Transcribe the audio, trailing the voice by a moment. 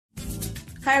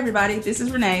Hi everybody, this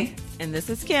is Renee. And this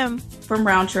is Kim. From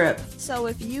Round Trip. So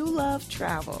if you love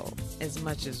travel as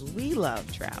much as we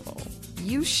love travel,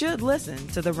 you should listen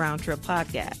to the Round Trip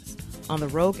podcast on the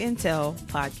Rogue Intel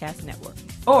Podcast Network.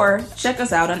 Or check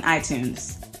us out on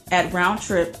iTunes at Round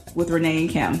Trip with Renee and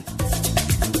Kim.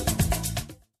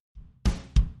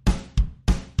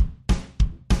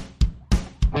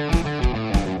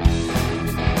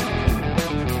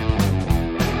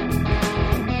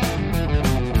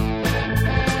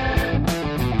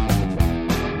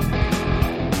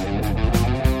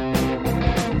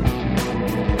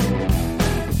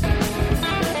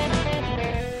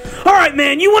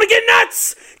 Man, you want to get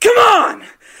nuts? Come on!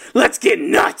 Let's get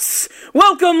nuts!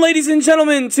 Welcome, ladies and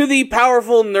gentlemen, to the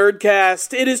Powerful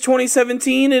Nerdcast. It is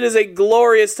 2017. It is a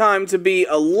glorious time to be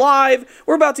alive.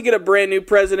 We're about to get a brand new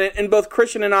president, and both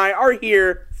Christian and I are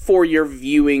here for your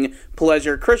viewing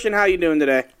pleasure. Christian, how are you doing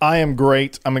today? I am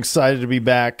great. I'm excited to be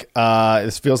back.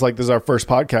 This feels like this is our first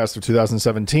podcast of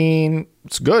 2017.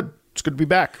 It's good. It's good to be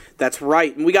back. That's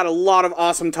right. And we got a lot of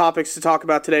awesome topics to talk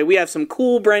about today. We have some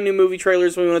cool brand new movie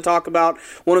trailers we want to talk about.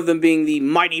 One of them being the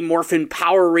Mighty Morphin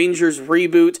Power Rangers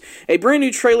reboot. A brand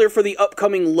new trailer for the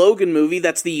upcoming Logan movie.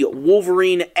 That's the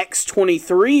Wolverine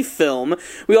X-23 film.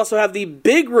 We also have the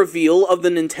big reveal of the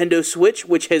Nintendo Switch,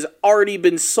 which has already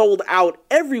been sold out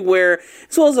everywhere,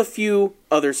 as well as a few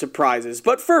other surprises.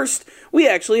 But first, we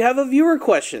actually have a viewer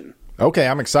question. Okay,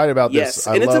 I'm excited about this. Yes,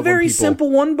 and it's a very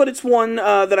simple one, but it's one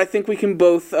that I think we can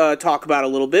both talk about a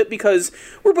little bit because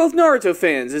we're both Naruto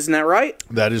fans, isn't that right?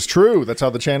 That is true. That's how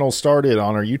the channel started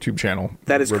on our YouTube channel.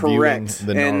 That is correct.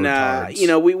 And, you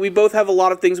know, we both have a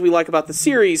lot of things we like about the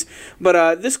series,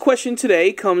 but this question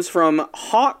today comes from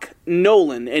Hawk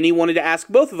Nolan, and he wanted to ask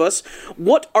both of us,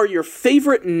 what are your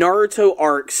favorite Naruto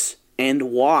arcs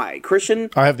and why? Christian?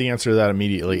 I have the answer to that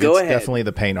immediately. Go ahead. Definitely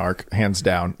the pain arc, hands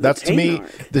down. That's to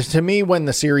me when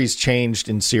the series changed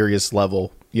in serious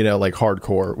level, you know, like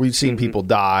hardcore. We've seen people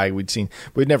die. We'd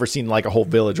never seen like a whole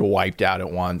village wiped out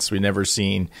at once. We'd never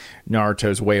seen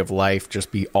Naruto's way of life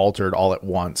just be altered all at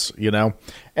once, you know?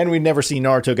 And we'd never seen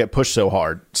Naruto get pushed so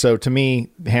hard. So to me,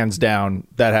 hands down,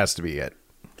 that has to be it.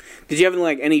 Did you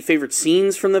have any favorite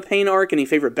scenes from the Pain arc? Any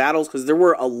favorite battles? Because there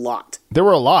were a lot. There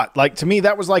were a lot. Like, to me,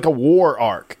 that was like a war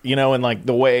arc, you know, and like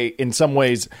the way, in some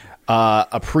ways,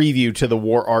 a preview to the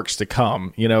war arcs to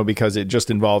come, you know, because it just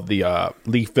involved the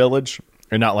Leaf Village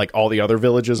and not like all the other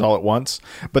villages all at once.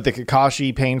 But the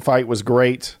Kakashi Pain fight was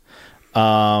great.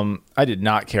 I did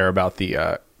not care about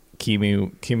the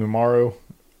Kimumaru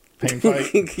Pain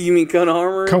fight. You mean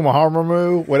Konohamaru?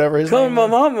 Konohamaru, whatever his name is.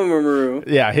 Konohamaru.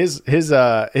 Yeah,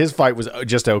 his fight was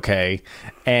just okay.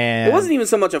 And it wasn't even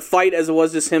so much a fight as it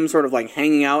was just him sort of like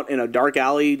hanging out in a dark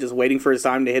alley, just waiting for his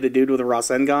time to hit a dude with a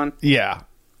Rasengan. Yeah.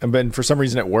 And then for some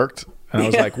reason it worked. And I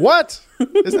was like, what?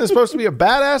 Isn't this supposed to be a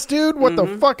badass dude? What the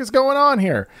fuck is going on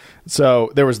here?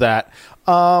 So there was that.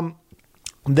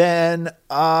 Then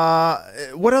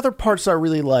what other parts I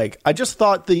really like? I just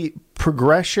thought the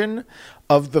progression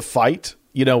of the fight,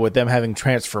 you know, with them having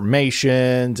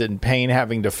transformations and Pain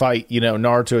having to fight, you know,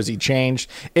 Naruto as he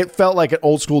changed, it felt like an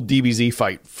old school DBZ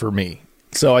fight for me.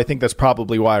 So I think that's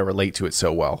probably why I relate to it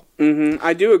so well.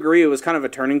 I do agree. It was kind of a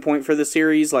turning point for the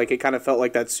series. Like, it kind of felt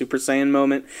like that Super Saiyan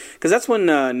moment. Because that's when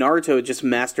Naruto just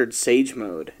mastered Sage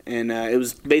Mode. And it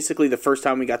was basically the first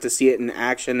time we got to see it in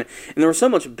action. And there was so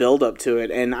much build-up to it.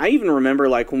 And I even remember,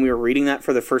 like, when we were reading that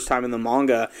for the first time in the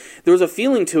manga, there was a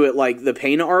feeling to it, like, the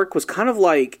Pain arc was kind of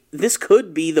like, this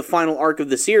could be the final arc of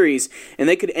the series. And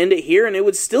they could end it here, and it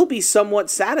would still be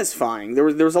somewhat satisfying. There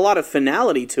was a lot of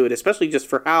finality to it, especially just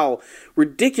for how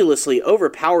ridiculously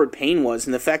overpowered Pain was.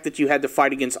 And the fact that you had to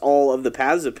fight against all of the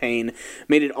paths of Pain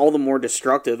made it all the more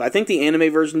destructive. I think the anime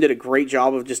version did a great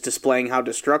job of just displaying how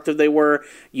destructive they were,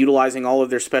 utilizing all of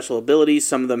their special abilities,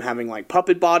 some of them having like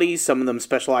puppet bodies, some of them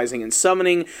specializing in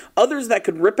summoning, others that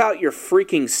could rip out your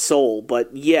freaking soul.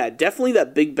 But yeah, definitely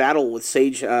that big battle with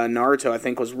Sage Naruto I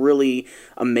think was really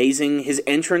amazing. His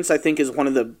entrance I think is one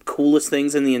of the coolest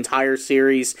things in the entire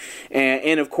series,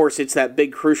 and of course it's that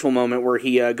big crucial moment where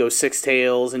he goes six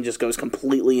tails and just goes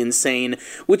completely insane,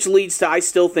 which leads to, I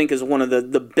still think, is one of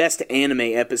the best anime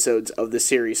episodes of the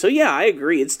series. So yeah, I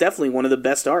agree. It's definitely one of the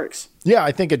best arcs. Yeah,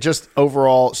 I think it just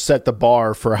overall set the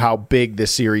bar for how big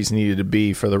this series needed to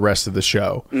be for the rest of the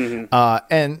show.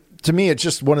 And to me, it's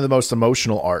just one of the most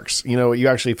emotional arcs. You know, you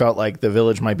actually felt like the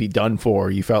village might be done for.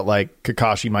 You felt like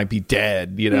Kakashi might be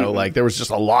dead. You know, like there was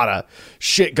just a lot of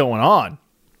shit going on.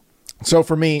 So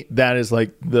for me, that is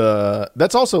like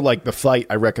that's also like the fight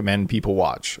I recommend people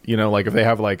watch. You know, like if they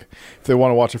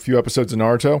want to watch a few episodes of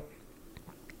Naruto,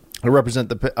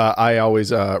 I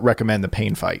always recommend the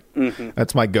pain fight.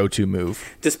 That's my go-to move.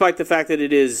 Despite the fact that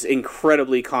it is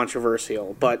incredibly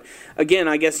controversial. But again,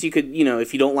 I guess you could,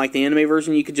 if you don't like the anime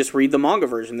version, you could just read the manga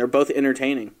version. They're both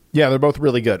entertaining. Yeah, they're both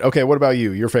really good. Okay, what about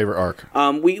you? Your favorite arc?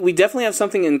 We definitely have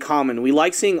something in common. We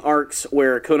like seeing arcs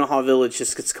where Konoha Village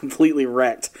just gets completely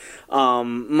wrecked.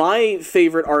 My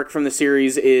favorite arc from the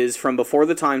series is from before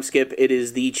the time skip. It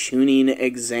is the Chunin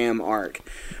exam arc.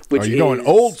 Are you going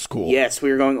old school? Yes,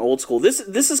 we are going old school. This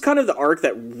is kind of the arc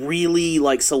that really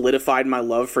solidified my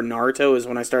love for Naruto, is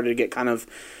when I started to get kind of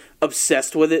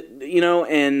obsessed with it,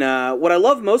 and what I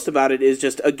love most about it is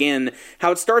just, again,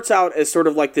 how it starts out as sort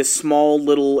of like this small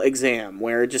little exam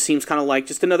where it just seems kind of like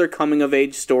just another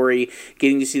coming-of-age story,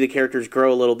 getting to see the characters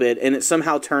grow a little bit, and it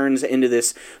somehow turns into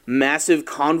this massive,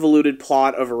 convoluted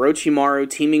plot of Orochimaru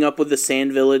teaming up with the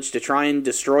Sand Village to try and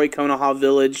destroy Konoha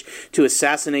Village, to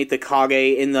assassinate the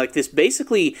Kage, and this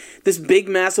big,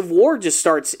 massive war just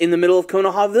starts in the middle of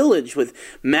Konoha Village with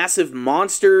massive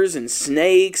monsters and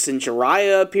snakes, and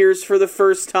Jiraiya appears for the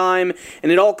first time,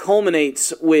 and it all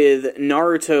culminates with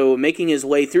Naruto making his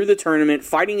way through the tournament,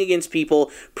 fighting against people,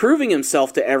 proving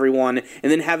himself to everyone, and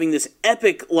then having this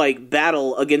epic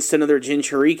battle against another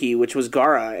Jinchuriki, which was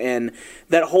Gaara, and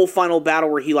that whole final battle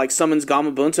where he summons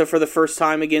Gamabunta for the first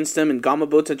time against him, and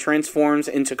Gamabunta transforms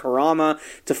into Kurama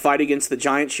to fight against the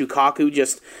giant Shukaku.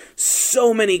 Just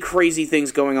so many crazy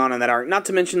things going on in that arc. Not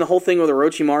to mention the whole thing with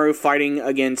Orochimaru fighting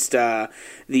against the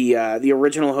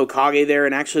original Hokage there,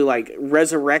 and actually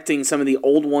resurrecting some of the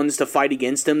old ones to fight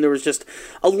against him. There was just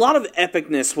a lot of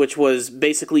epicness which was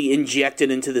basically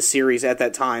injected into the series at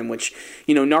that time, which,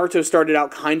 Naruto started out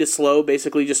kind of slow,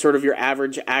 basically just sort of your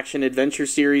average action adventure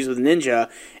series with ninja,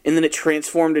 and then it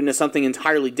transformed into something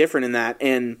entirely different in that.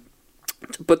 And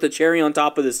to put the cherry on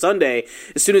top of the sundae,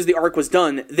 as soon as the arc was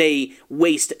done, they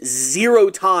waste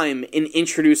zero time in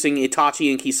introducing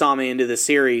Itachi and Kisame into the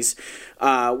series,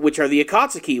 which are the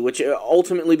Akatsuki, which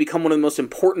ultimately become one of the most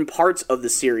important parts of the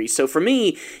series. So for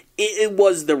me, it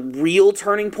was the real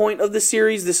turning point of the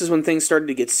series. This is when things started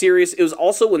to get serious. It was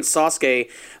also when Sasuke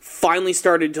finally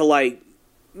started to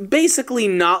basically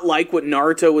not like what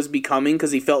Naruto was becoming,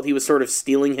 because he felt he was sort of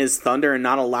stealing his thunder and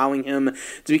not allowing him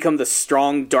to become the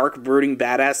strong, dark, brooding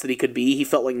badass that he could be. He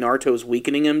felt like Naruto was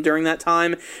weakening him during that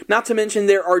time. Not to mention,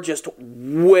 there are just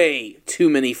way too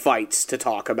many fights to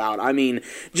talk about. I mean,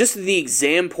 just the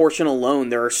exam portion alone,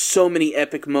 there are so many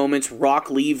epic moments. Rock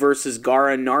Lee versus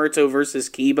Gaara, Naruto versus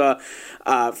Kiba,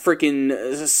 freaking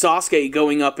Sasuke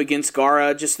going up against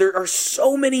Gaara. Just, there are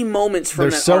so many moments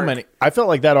from that arc. Many. I felt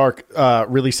like that arc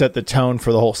really set the tone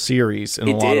for the whole series in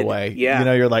a lot of ways.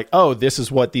 Yeah. You're like, oh, this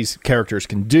is what these characters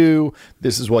can do.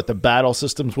 This is what the battle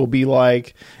systems will be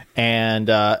like. And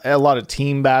a lot of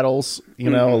team battles, a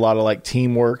lot of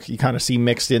teamwork you kind of see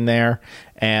mixed in there.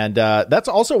 And that's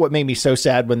also what made me so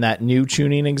sad when that new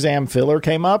Chunin exam filler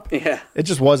came up. Yeah. It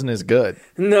just wasn't as good.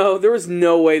 No, there was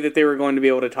no way that they were going to be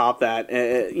able to top that,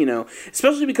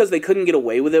 especially because they couldn't get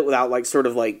away with it without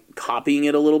copying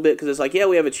it a little bit, because it's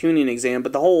we have a Chunin exam,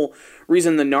 but the whole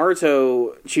reason the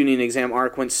Naruto Chunin exam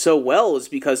arc went so well is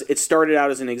because it started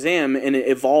out as an exam and it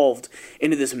evolved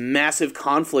into this massive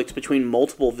conflict between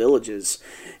multiple villages.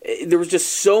 There was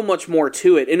just so much more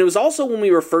to it, and it was also when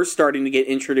we were first starting to get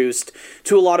introduced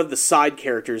to a lot of the side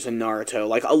characters in Naruto,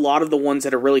 a lot of the ones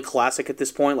that are really classic at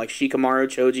this point, like Shikamaru,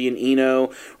 Choji, and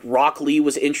Ino. Rock Lee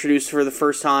was introduced for the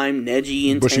first time,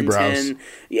 Neji and Bushy Tenten. brows.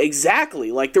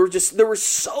 Exactly. There were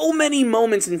so many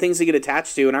moments and things to get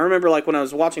attached to, and I remember when I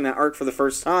was watching that arc for the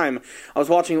first time, I was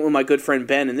watching it with my good friend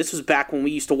Ben, and this was back when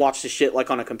we used to watch the shit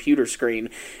on a computer screen,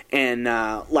 and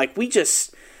we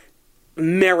just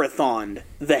marathoned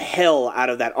the hell out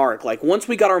of that arc. Once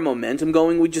we got our momentum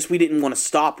going, we didn't want to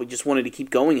stop. We just wanted to keep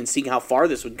going and see how far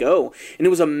this would go. And it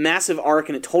was a massive arc,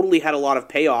 and it totally had a lot of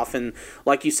payoff, and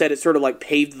like you said, it sort of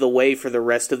paved the way for the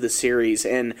rest of the series.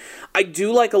 And I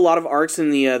do like a lot of arcs in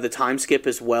the time skip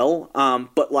as well,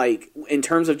 but in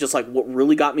terms of just what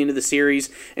really got me into the series,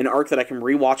 an arc that I can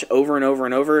rewatch over and over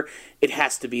and over, it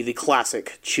has to be the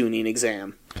classic Chunin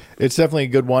exam. It's definitely a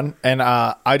good one, and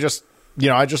I just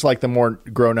like the more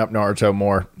grown-up Naruto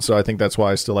more, so I think that's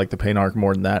why I still like the Pain arc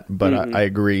more than that, but I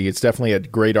agree. It's definitely a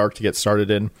great arc to get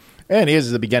started in, and it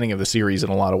is the beginning of the series in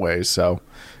a lot of ways, so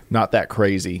not that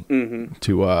crazy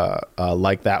to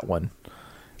like that one.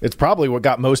 It's probably what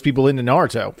got most people into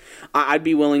Naruto. I'd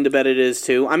be willing to bet it is,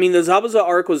 too. I mean, the Zabuza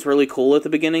arc was really cool at the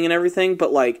beginning and everything,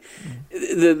 but,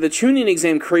 the Chunin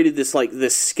exam created this,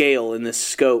 this scale and this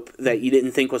scope that you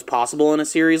didn't think was possible in a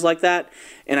series like that,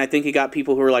 and I think it got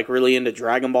people who were, really into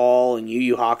Dragon Ball and Yu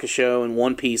Yu Hakusho and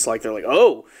One Piece, they're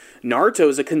oh, Naruto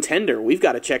is a contender. We've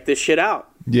got to check this shit out.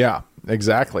 Yeah,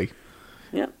 exactly.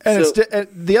 Yeah. And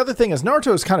the other thing is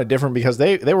Naruto is kind of different because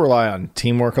they rely on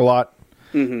teamwork a lot.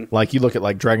 Mm-hmm. Like you look at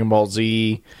like Dragon Ball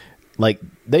Z, like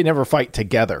they never fight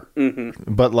together.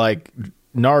 Mm-hmm. But like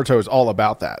Naruto is all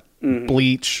about that. Mm-hmm.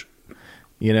 Bleach,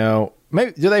 you know,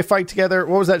 maybe do they fight together?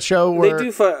 What was that show where they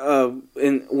do fight?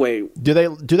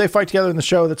 Do they fight together in the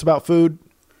show that's about food?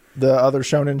 The other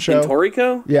shonen show, in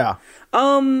Toriko? Yeah.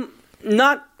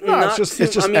 It's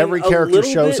just every character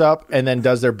shows up and then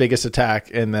does their biggest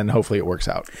attack, and then hopefully it works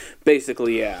out.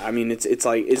 Basically, yeah. I mean, it's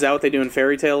like, is that what they do in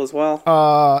Fairy Tail as well?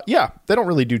 Yeah. They don't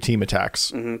really do team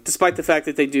attacks, despite the fact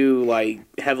that they do like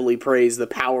heavily praise the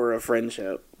power of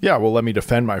friendship. Yeah, well, let me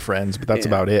defend my friends, but that's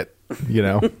about it. You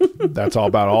know, that's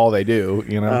about all they do.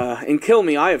 You know, and Kill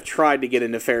Me, I have tried to get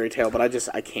into Fairy Tail, but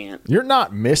I can't. You're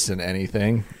not missing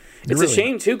anything. It's a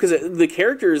shame too because the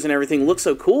characters and everything look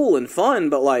so cool and fun,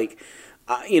 but like.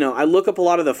 I look up a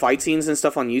lot of the fight scenes and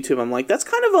stuff on YouTube. I'm like, that's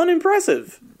kind of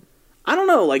unimpressive. I don't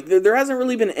know. Like, there hasn't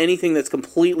really been anything that's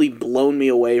completely blown me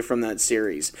away from that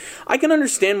series. I can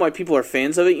understand why people are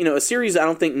fans of it. You know, a series I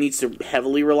don't think needs to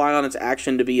heavily rely on its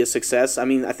action to be a success. I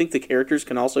mean, I think the characters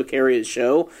can also carry a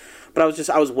show. But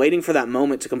I was waiting for that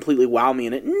moment to completely wow me,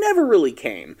 and it never really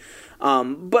came.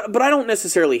 But I don't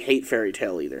necessarily hate Fairy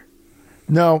Tail either.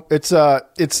 No, it's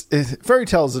Fairy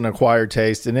Tail is an acquired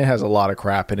taste, and it has a lot of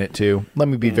crap in it too. Let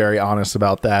me be very honest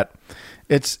about that.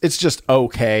 It's just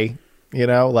okay, you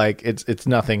know, like it's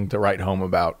nothing to write home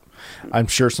about. I'm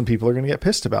sure some people are going to get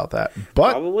pissed about that,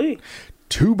 but probably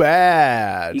too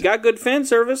bad. You got good fan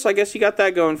service, I guess you got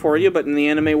that going for you. But in the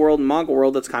anime world and manga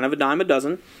world, that's kind of a dime a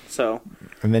dozen. So,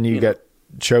 and then you get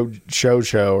show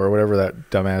or whatever that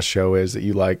dumbass show is that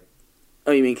you like.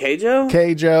 Oh, you mean Keijo?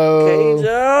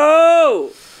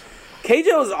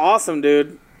 Keijo is awesome,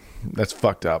 dude. That's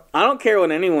fucked up. I don't care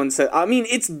what anyone says. I mean,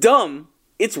 it's dumb.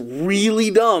 It's really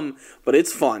dumb, but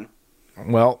it's fun.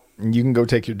 Well, you can go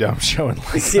take your dumb show and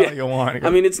like all you want. I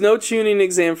mean, it's no tuning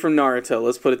exam from Naruto.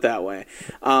 Let's put it that way.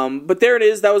 But there it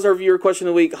is. That was our viewer question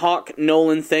of the week. Hawk,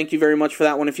 Nolan, thank you very much for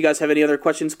that one. If you guys have any other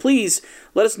questions, please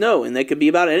let us know. And they could be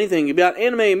about anything. It could be about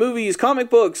anime, movies, comic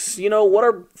books. You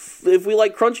know, if we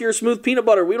like crunchy or smooth peanut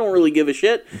butter, we don't really give a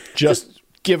shit. Just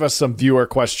give us some viewer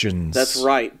questions. That's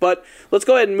right. But let's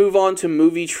go ahead and move on to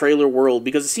movie trailer world,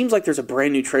 because it seems like there's a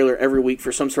brand new trailer every week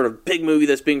for some sort of big movie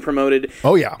that's being promoted.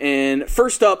 Oh, yeah. And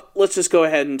first up, let's just go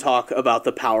ahead and talk about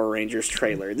the Power Rangers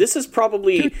trailer. This is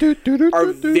probably our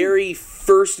very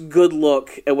first good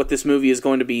look at what this movie is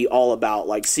going to be all about.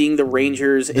 Like seeing the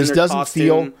Rangers in their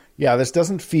costume. This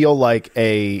doesn't feel like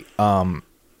a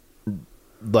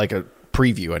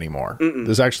preview anymore.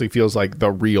 This actually feels like the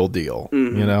real deal,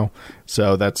 you know?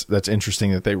 So that's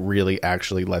interesting that they really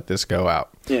actually let this go out.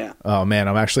 Yeah. Oh man,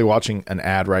 I'm actually watching an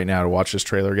ad right now to watch this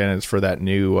trailer again. It's for that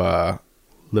new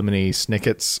Lemony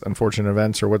Snicket's Unfortunate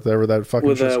Events or whatever that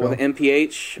fucking show's called. With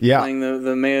MPH playing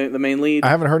the main lead. I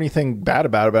haven't heard anything bad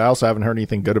about it, but I also haven't heard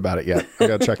anything good about it yet. I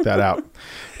gotta check that out.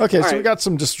 Okay, so we got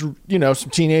some some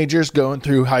teenagers going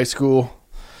through high school.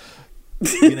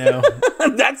 You know,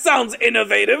 that sounds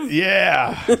innovative.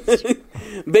 Yeah.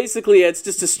 Basically, it's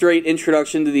just a straight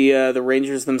introduction to the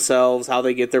Rangers themselves, how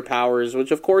they get their powers,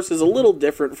 which of course is a little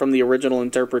different from the original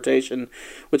interpretation.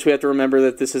 Which we have to remember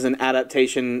that this is an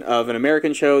adaptation of an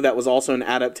American show that was also an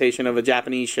adaptation of a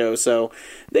Japanese show, so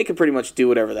they can pretty much do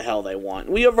whatever the hell they want.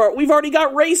 We've already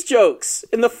got race jokes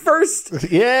in the first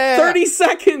 30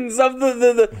 seconds of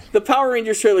the Power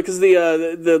Rangers trailer, because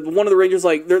the one of the Rangers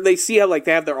they see how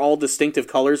they have their all distinctive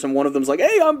colors, and one of them's like,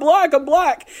 "Hey, I'm black,"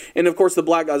 and of course the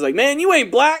black guy's like, "Man, you ain't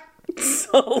black."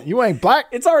 So you ain't black.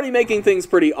 It's already making things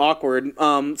pretty awkward.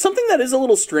 Something that is a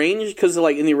little strange, because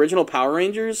like in the original Power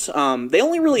Rangers, they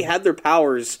only really had their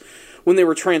powers when they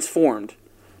were transformed.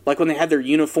 Like when they had their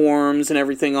uniforms and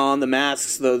everything on, the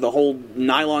masks, the whole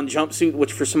nylon jumpsuit,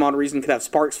 which for some odd reason could have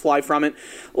sparks fly from it.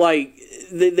 Like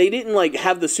they didn't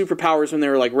have the superpowers when they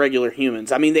were like regular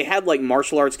humans. I mean, they had like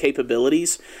martial arts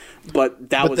capabilities, but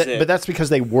that was it. But that's because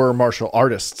they were martial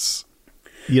artists.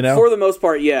 You know, for the most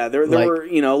part, yeah. There were,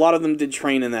 a lot of them did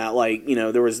train in that. Like,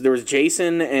 there was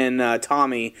Jason and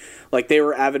Tommy. Like, they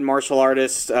were avid martial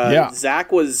artists.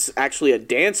 Zach was actually a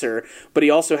dancer, but he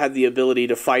also had the ability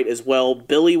to fight as well.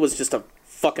 Billy was just a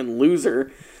fucking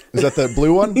loser. Is that the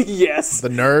blue one? Yes. The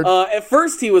nerd? At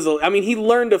first, he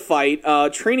learned to fight.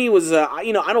 Trini was,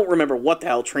 I don't remember what the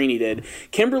hell Trini did.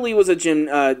 Kimberly was a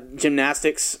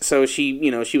gymnastics, so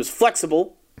she was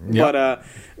flexible. Yep. But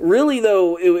really,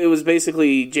 though, it was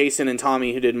basically Jason and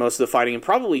Tommy who did most of the fighting and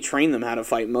probably trained them how to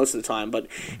fight most of the time. But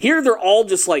here, they're all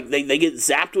just like, they get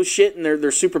zapped with shit and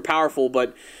they're super powerful.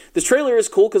 But this trailer is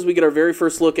cool because we get our very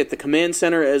first look at the command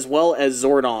center as well as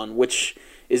Zordon, which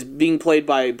is being played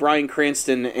by Bryan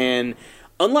Cranston, and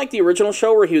unlike the original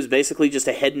show where he was basically just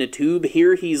a head in a tube,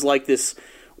 here he's like this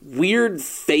weird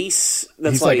face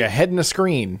that's he's like a head in a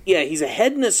screen. Yeah, he's a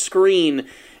head in a screen,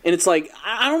 and it's like,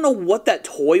 I don't know what that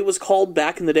toy was called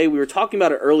back in the day. We were talking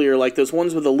about it earlier, like those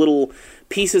ones with the little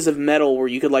pieces of metal where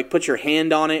you could like put your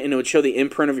hand on it and it would show the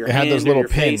imprint of your hand. It had those little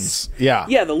Face. pins. Yeah.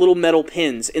 Yeah, the little metal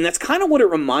pins. And that's kind of what it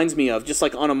reminds me of, just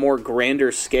like on a more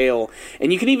grander scale.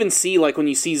 And you can even see, like when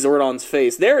you see Zordon's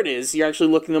face, there it is. You're actually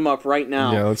looking them up right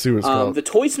now. Yeah, let's see what it's called. The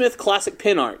Toy Smith Classic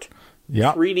Pin Art.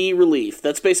 Yeah. 3D relief.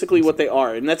 That's basically what they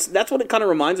are. And that's what it kind of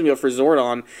reminds me of for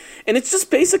Zordon. And it's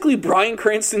just basically Bryan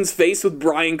Cranston's face with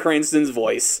Bryan Cranston's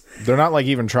voice. They're not like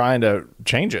even trying to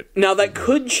change it. Now, that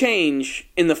could change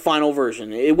in the final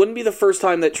version. It wouldn't be the first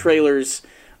time that trailers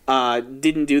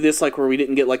didn't do this, like where we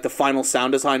didn't get like the final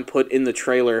sound design put in the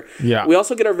trailer. Yeah. We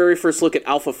also get our very first look at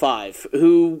Alpha 5,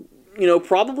 who, you know,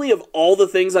 probably of all the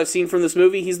things I've seen from this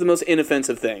movie, he's the most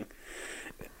inoffensive thing.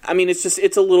 I mean, it's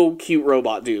a little cute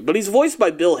robot dude. But he's voiced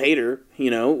by Bill Hader, you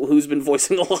know, who's been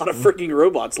voicing a lot of freaking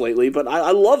robots lately. But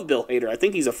I love Bill Hader. I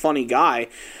think he's a funny guy.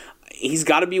 He's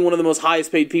got to be one of the most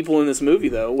highest paid people in this movie,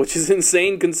 though, which is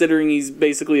insane considering he's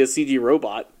basically a CG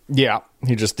robot. Yeah,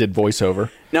 he just did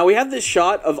voiceover. Now, we have this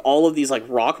shot of all of these, like,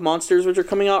 rock monsters which are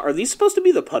coming out. Are these supposed to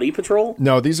be the Putty Patrol?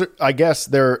 No, these are, I guess,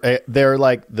 they're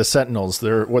like the Sentinels.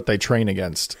 They're what they train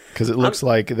against. Because it looks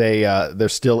like they're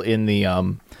still in the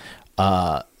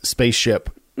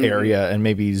spaceship area, and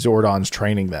maybe Zordon's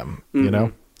training them, you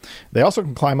know? They also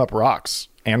can climb up rocks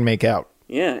and make out.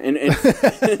 Yeah, and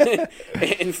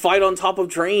and fight on top of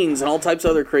trains and all types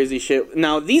of other crazy shit.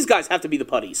 Now, these guys have to be the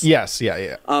Putties. Yes,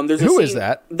 yeah. Who is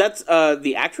that? That's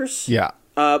the actress? Yeah.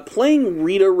 Playing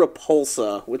Rita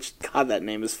Repulsa, which, God, that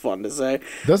name is fun to say.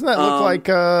 Doesn't that look like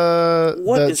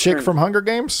the chick from Hunger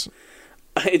Games?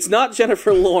 It's not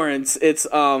Jennifer Lawrence. It's,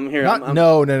 here.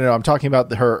 No. I'm talking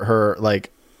about her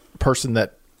like, person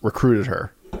that recruited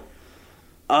her.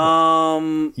 You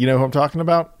know who I'm talking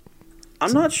about?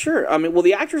 I'm not sure. I mean, well,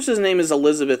 the actress's name is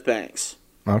Elizabeth Banks.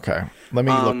 Okay. Let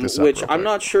me look this up. Which I'm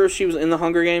not sure if she was in the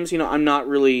Hunger Games. You know, I'm not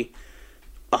really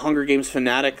a Hunger Games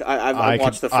fanatic. I've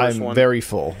watched the first one. I'm very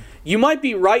full. You might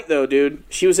be right, though, dude.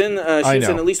 She was in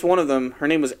at least one of them. Her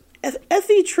name was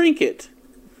Effie Trinket.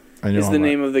 Is the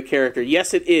name of the character.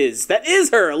 Yes, it is. That is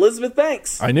her, Elizabeth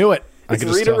Banks. I knew it. It's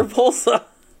Rita Repulsa.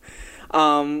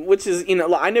 Which is, you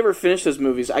know, I never finished those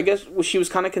movies. I guess she was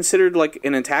kind of considered like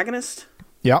an antagonist.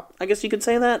 Yeah, I guess you could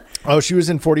say that. Oh, she was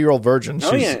in 40-Year-Old Virgin.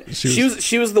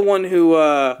 She was the one who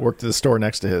worked at the store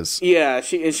next to his. Yeah,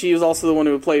 she was also the one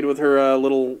who played with her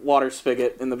little water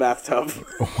spigot in the bathtub.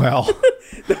 Well,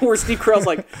 where Steve Carell's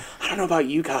like, I don't know about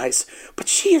you guys, but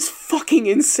she is fucking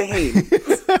insane.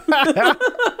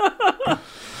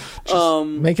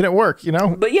 Making it work, you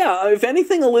know. But yeah, if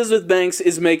anything, Elizabeth Banks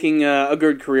is making a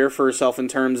good career for herself in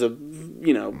terms of,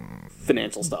 you know,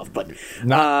 financial stuff, but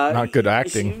not good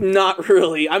acting. Not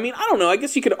really. I mean, I don't know. I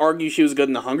guess you could argue she was good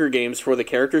in the Hunger Games for the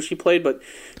characters she played, but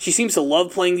she seems to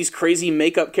love playing these crazy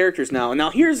makeup characters now. And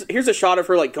now here's a shot of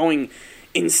her like going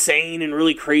insane and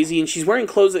really crazy, and she's wearing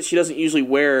clothes that she doesn't usually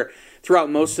wear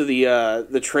throughout most of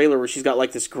the trailer, where she's got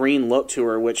like this green look to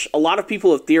her, which a lot of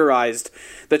people have theorized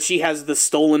that she has the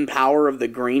stolen power of the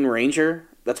Green Ranger.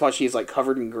 That's why she's like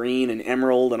covered in green and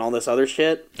emerald and all this other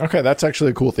shit. Okay, that's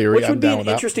actually a cool theory. Which would be an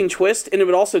interesting twist, and it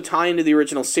would also tie into the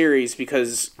original series,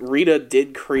 because Rita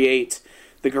did create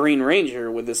the Green Ranger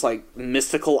with this like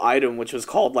mystical item, which was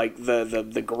called like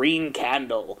the Green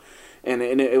Candle, and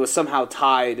it was somehow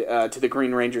tied to the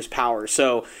Green Ranger's power.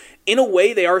 So in a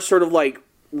way, they are sort of like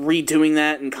redoing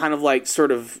that and kind of like sort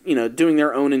of, you know, doing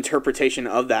their own interpretation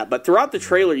of that. But throughout the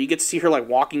trailer, you get to see her like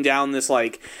walking down this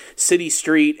like city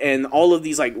street, and all of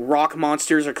these like rock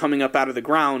monsters are coming up out of the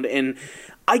ground, and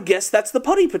I guess that's the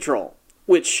Putty Patrol,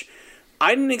 which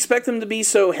I didn't expect them to be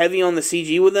so heavy on the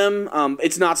CG with them.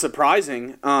 It's not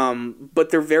surprising,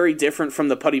 but they're very different from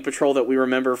the Putty Patrol that we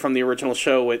remember from the original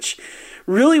show, which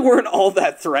really weren't all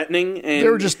that threatening. And they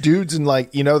were just dudes in,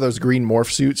 like, you know, those green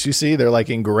morph suits you see? They're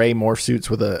like in gray morph suits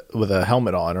with a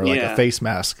helmet on, or like a face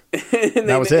mask. And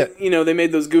that was it. You know, they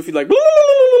made those goofy like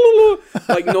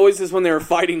like noises when they were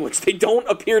fighting, which they don't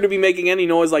appear to be making any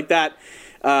noise like that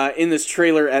in this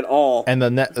trailer at all. And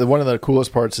one of the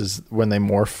coolest parts is when they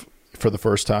morph for the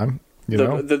first time. You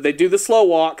know? They do the slow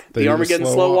walk, the Armageddon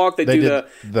slow walk. They do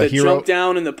the jump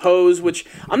down and the pose, which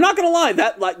I'm not going to lie,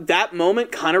 that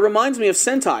moment kind of reminds me of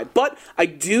Sentai. But I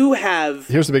do have...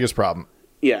 Here's the biggest problem.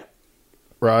 Yeah.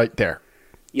 Right there.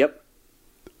 Yep.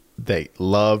 they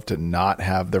love to not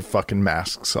have their fucking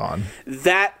masks on.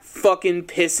 That fucking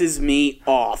pisses me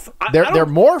off. They're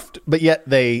morphed, but yet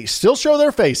they still show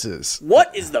their faces.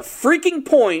 What is the freaking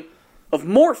point of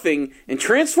morphing and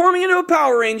transforming into a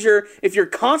Power Ranger if you're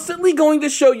constantly going to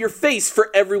show your face for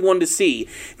everyone to see?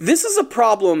 This is a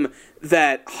problem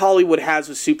that Hollywood has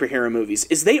with superhero movies,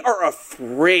 is they are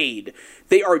afraid.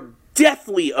 They are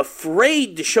deathly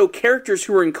afraid to show characters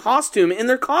who are in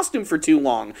their costume for too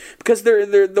long, because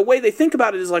they're the way they think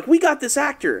about it is like, we got this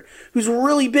actor who's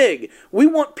really big, we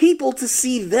want people to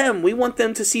see them, we want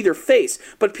them to see their face,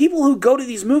 but people who go to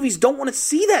these movies don't want to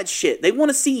see that shit. They want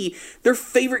to see their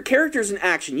favorite characters in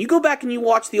action. You go back and you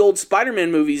watch the old Spider-Man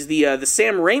movies, the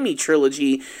Sam Raimi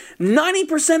trilogy,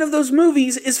 90% of those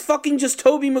movies is fucking just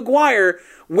Tobey Maguire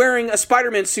wearing a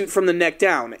Spider-Man suit from the neck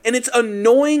down. And it's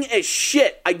annoying as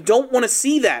shit. I don't want to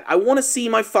see that. I want to see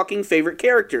my fucking favorite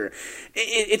character.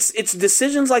 It's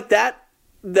decisions like that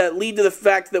that lead to the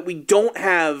fact that we don't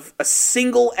have a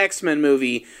single X-Men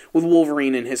movie with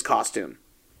Wolverine in his costume.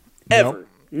 Ever. Nope.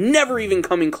 Never even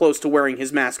coming close to wearing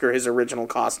his mask or his original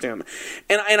costume.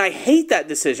 And I hate that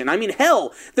decision. I mean,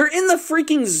 hell, they're in the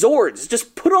freaking Zords.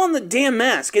 Just put on the damn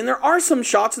mask. And there are some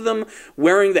shots of them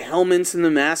wearing the helmets and the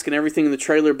mask and everything in the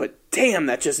trailer, but damn,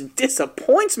 that just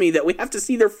disappoints me that we have to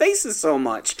see their faces so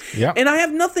much. Yeah. And I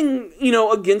have nothing,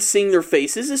 against seeing their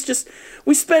faces. It's just,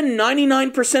 we spend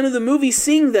 99% of the movie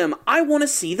seeing them. I want to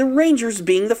see the Rangers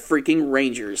being the freaking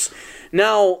Rangers.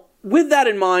 Now, with that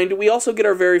in mind, we also get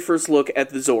our very first look at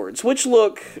the Zords, which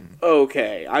look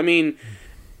okay. I mean,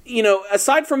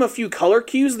 aside from a few color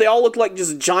cues, they all look like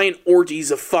just giant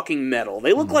orgies of fucking metal.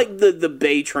 They look like the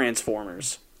Bay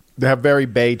Transformers. They have very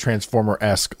Bay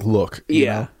Transformer-esque look. You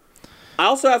know? I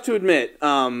also have to admit,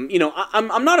 I'm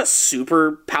not a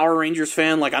super Power Rangers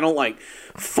fan. Like, I don't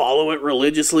follow it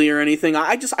religiously or anything.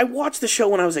 I watched the show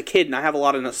when I was a kid, and I have a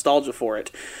lot of nostalgia for it.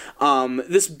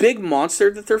 This big monster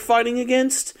that they're fighting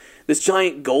against, this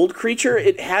giant gold creature,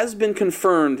 it has been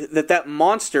confirmed that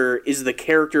monster is the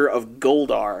character of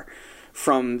Goldar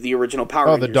from the original Power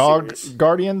Rangers the dog series.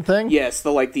 guardian thing? Yes,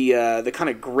 the kind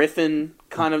of griffin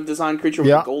kind of design creature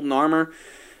with the golden armor.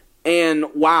 And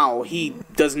wow, he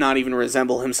does not even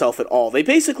resemble himself at all. They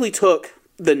basically took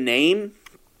the name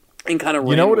and kind of...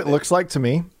 You know what it looks like to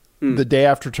me? The Day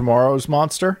After Tomorrow's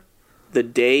monster. The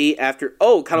Day After...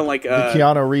 Oh, kind of like... the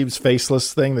Keanu Reeves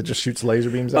faceless thing that just shoots laser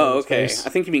beams out of his face.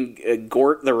 I think you mean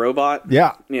Gort the robot?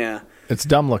 Yeah. Yeah. It's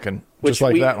dumb looking. Just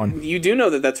like that one. You do know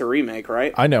that that's a remake,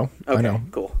 right? I know. Okay, I know.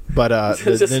 Cool. But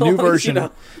the new version,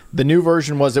 the new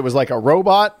version was it was like a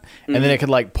robot, and then it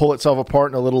could pull itself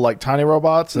apart into little tiny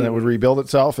robots, and it would rebuild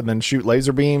itself, and then shoot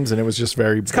laser beams, and it was just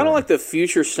very. It's kind of like the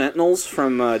Future Sentinels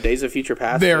from Days of Future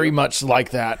Past. Very much like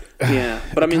that. Yeah,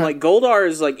 but I mean, Goldar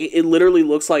is it literally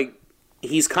looks like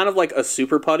he's kind of like a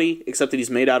super putty, except that he's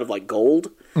made out of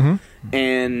gold. Mm-hmm.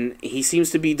 And he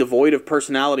seems to be devoid of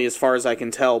personality as far as I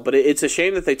can tell. But it's a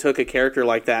shame that they took a character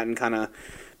like that and kind of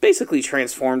basically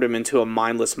transformed him into a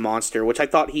mindless monster, which I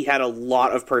thought he had a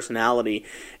lot of personality.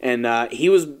 And he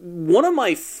was one of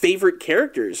my favorite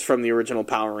characters from the original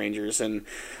Power Rangers. And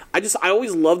I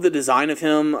always loved the design of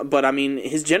him. But I mean,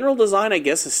 his general design, I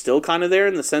guess, is still kind of there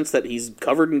in the sense that he's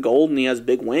covered in gold and he has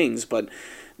big wings. But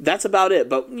that's about it.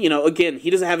 But, again, he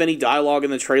doesn't have any dialogue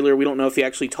in the trailer. We don't know if he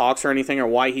actually talks or anything or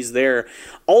why he's there.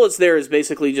 All it's there is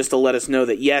basically just to let us know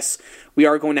that, yes, we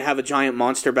are going to have a giant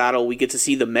monster battle. We get to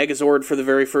see the Megazord for the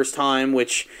very first time,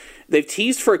 which they've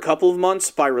teased for a couple of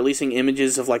months by releasing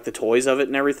images of, the toys of it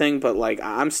and everything. But,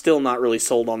 I'm still not really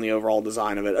sold on the overall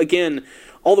design of it. Again,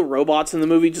 all the robots in the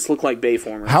movie just look like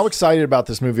Bayformers. How excited about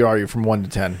this movie are you from 1 to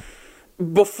 10?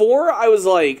 Before, I was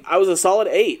a solid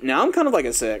 8. Now I'm kind of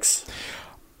a 6.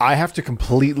 I have to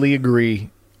completely agree.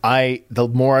 The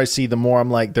more I see, the more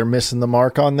I'm they're missing the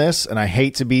mark on this, and I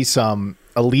hate to be some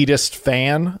elitist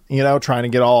fan, trying to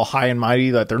get all high and mighty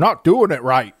that they're not doing it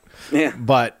right. Yeah.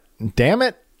 But damn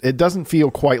it, it doesn't feel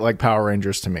quite like Power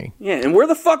Rangers to me. Yeah, and where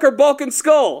the fuck are Bulk and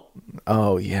Skull?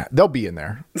 Oh yeah, they'll be in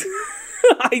there.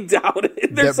 I doubt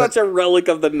it. They're such a relic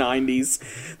of the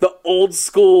 90s. The old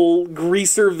school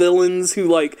greaser villains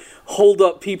who, hold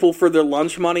up people for their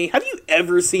lunch money. Have you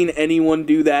ever seen anyone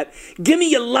do that? Give me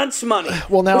your lunch money.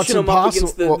 Well, now it's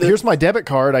impossible. Here's my debit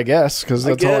card, I guess, because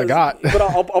that's all I got. But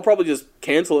I'll probably just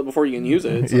cancel it before you can use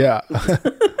it. So. Yeah.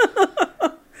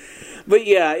 But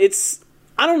yeah,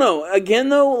 I don't know. Again,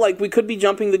 though, we could be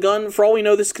jumping the gun. For all we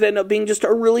know, this could end up being just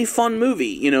a really fun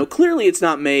movie. Clearly it's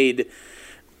not made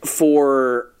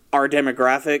for our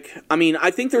demographic. I mean,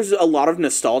 I think there's a lot of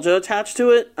nostalgia attached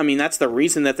to it. I mean, that's the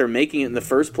reason that they're making it in the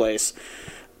first place.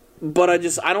 But I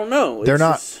don't know. They're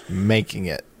not making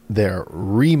it. They're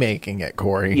remaking it,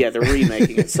 Corey. Yeah, they're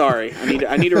remaking it. Sorry.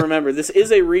 I need to remember, this is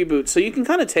a reboot, so you can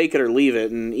kind of take it or leave it,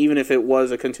 and even if it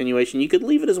was a continuation, you could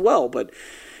leave it as well, but,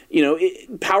 you know,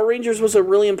 Power Rangers was a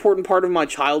really important part of my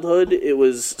childhood. It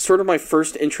was sort of my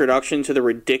first introduction to the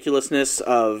ridiculousness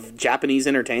of Japanese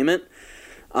entertainment.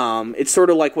 It's sort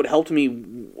of like what helped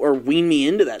me, or wean me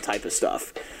into that type of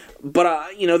stuff.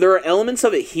 But, you know, there are elements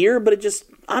of it here, but it just,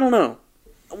 I don't know.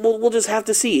 We'll just have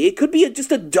to see. It could be just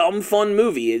a dumb, fun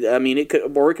movie. I mean, it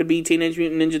could be Teenage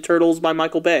Mutant Ninja Turtles by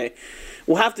Michael Bay.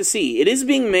 We'll have to see. It is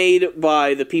being made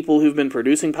by the people who've been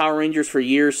producing Power Rangers for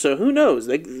years, so who knows?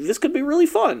 This could be really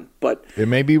fun. But it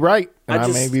may be right, and I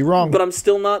may be wrong. But I'm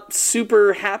still not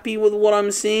super happy with what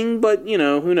I'm seeing, but, you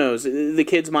know, who knows? The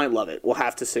kids might love it. We'll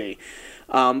have to see.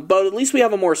 But at least we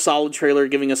have a more solid trailer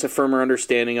giving us a firmer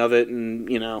understanding of it, and,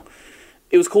 you know,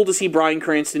 it was cool to see Bryan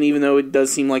Cranston, even though it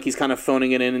does seem like he's kind of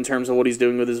phoning it in terms of what he's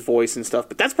doing with his voice and stuff.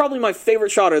 But that's probably my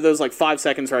favorite shot of those, like, 5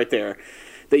 seconds right there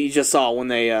that you just saw when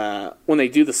they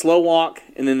do the slow walk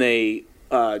and then they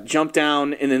jump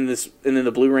down and then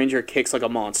the Blue Ranger kicks like a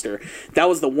monster. That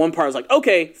was the one part I was like,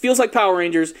 okay, feels like Power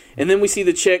Rangers. And then we see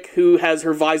the chick who has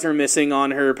her visor missing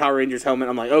on her Power Rangers helmet.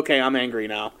 I'm like, okay, I'm angry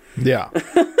now. Yeah.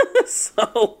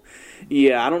 So,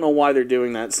 yeah, I don't know why they're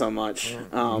doing that so much.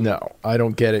 No, I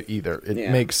don't get it either. It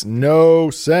makes no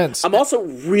sense. I'm also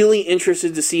really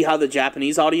interested to see how the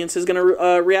Japanese audience is going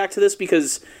to react to this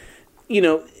because, you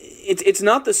know, it's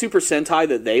not the Super Sentai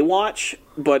that they watch,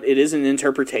 but it is an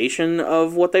interpretation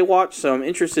of what they watch, so I'm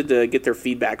interested to get their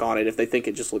feedback on it, if they think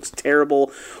it just looks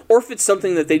terrible, or if it's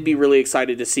something that they'd be really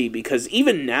excited to see, because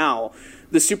even now,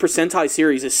 the Super Sentai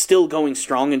series is still going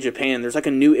strong in Japan. There's like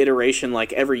a new iteration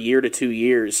like every year to 2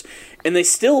 years, and they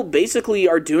still basically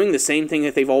are doing the same thing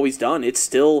that they've always done. It's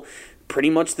still pretty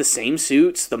much the same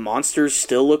suits. The monsters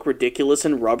still look ridiculous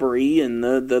and rubbery, and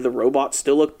the robots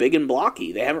still look big and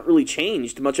blocky. They haven't really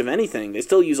changed much of anything. They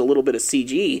still use a little bit of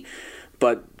CG,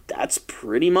 but that's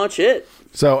pretty much it.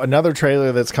 So another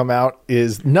trailer that's come out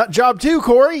is Nut Job 2,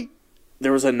 Corey.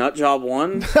 There was a Nut Job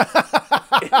 1?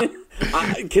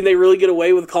 Can they really get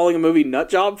away with calling a movie Nut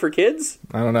Job for kids?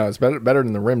 I don't know. It's better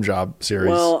than the Rim Job series.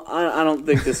 Well, I don't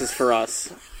think this is for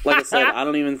us. Like I said, I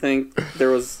don't even think there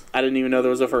was... I didn't even know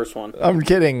there was a first one. I'm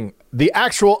kidding. The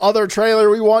actual other trailer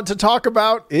we want to talk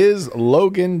about is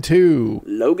Logan 2.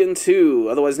 Logan 2,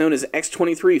 otherwise known as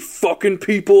X-23, fucking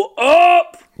people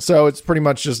up! So it's pretty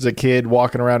much just a kid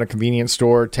walking around a convenience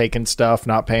store, taking stuff,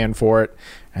 not paying for it.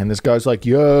 And this guy's like,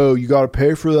 yo, you gotta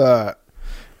pay for that.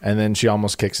 And then she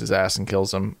almost kicks his ass and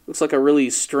kills him. Looks like a really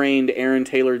strained Aaron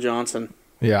Taylor Johnson.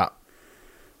 Yeah.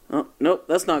 Oh, nope,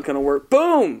 that's not gonna work.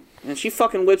 Boom! And she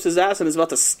fucking whips his ass and is about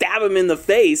to stab him in the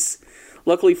face.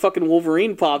 Luckily, fucking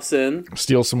Wolverine pops in.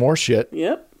 Steal some more shit.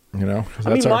 Yep. You know?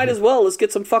 I mean, might as well. Let's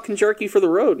get some fucking jerky for the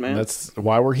road, man. That's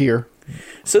why we're here.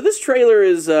 So this trailer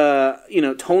is,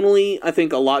 tonally, I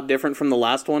think, a lot different from the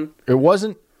last one. It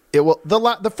wasn't...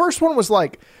 The first one was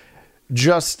like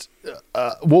just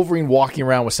Wolverine walking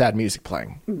around with sad music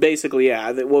playing. Basically,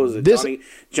 yeah. What was it?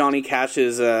 Johnny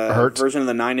Cash's version of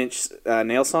the 9 Inch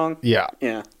Nail song? Yeah.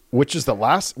 Yeah. Which is the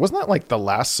last... Wasn't that like the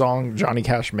last song Johnny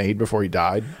Cash made before he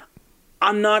died?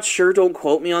 I'm not sure. Don't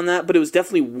quote me on that, but it was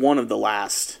definitely one of the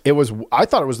last. It was... I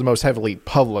thought it was the most heavily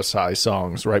publicized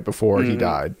songs right before he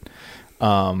died.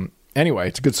 Anyway,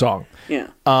 it's a good song. Yeah.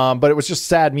 But it was just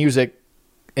sad music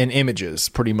and images,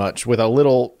 pretty much, with a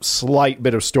little slight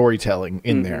bit of storytelling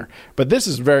in there. But this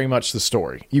is very much the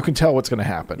story. You can tell what's going to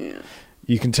happen. Yeah.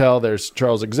 You can tell there's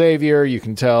Charles Xavier. You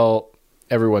can tell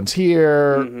everyone's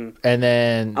here. And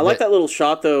then... I like that little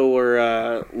shot, though,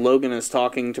 where Logan is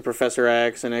talking to Professor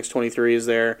X and X-23 is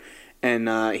there.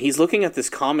 And he's looking at this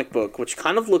comic book, which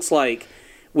kind of looks like,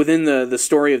 within the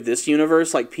story of this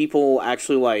universe, like people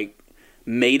actually, like,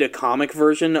 made a comic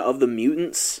version of the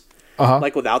mutants.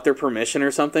 Like without their permission or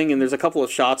something, and there's a couple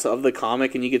of shots of the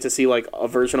comic, and you get to see like a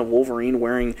version of Wolverine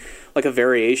wearing like a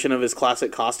variation of his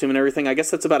classic costume and everything. I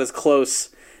guess that's about as close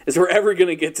as we're ever going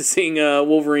to get to seeing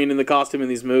Wolverine in the costume in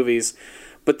these movies.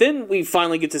 But then we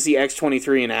finally get to see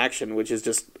X-23 in action, which is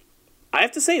just, I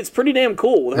have to say, it's pretty damn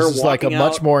cool. With her this is like a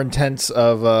much more intense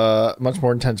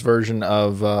version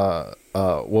of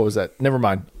what was that? Never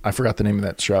mind, I forgot the name of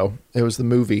that show. It was the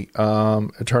movie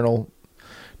Eternal.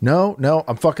 No,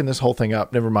 I'm fucking this whole thing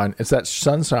up. Never mind. It's that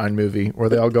Sunshine movie where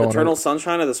they all go Eternal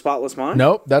Sunshine of the Spotless Mind?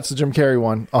 Nope, that's the Jim Carrey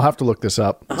one. I'll have to look this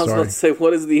up. I was about to say,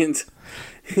 what is the...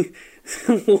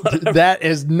 That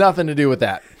has nothing to do with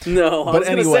that. No, I was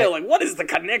going to say, like, what is the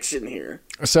connection here?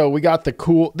 So we got the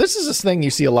cool... This is this thing you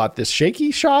see a lot, this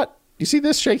shaky shot. You see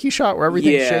this shaky shot where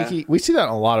everything's shaky? We see that in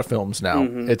a lot of films now.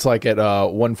 It's like at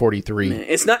 143.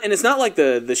 It's not like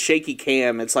the shaky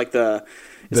cam. It's like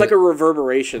It's like a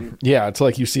reverberation. Yeah, it's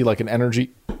like you see like an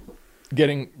energy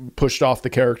getting pushed off the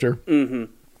character. Mm-hmm.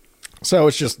 So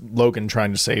it's just Logan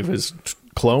trying to save his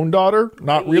clone daughter,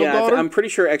 not real daughter? I'm pretty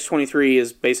sure X-23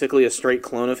 is basically a straight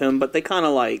clone of him, but they kind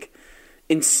of like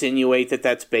insinuate that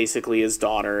that's basically his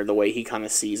daughter, the way he kind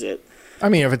of sees it. I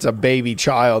mean, if it's a baby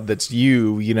child that's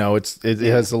you know, it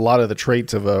has a lot of the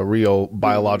traits of a real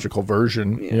biological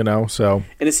version, you know, so.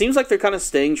 And it seems like they're kind of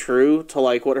staying true to,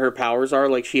 like, what her powers are.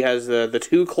 Like, she has the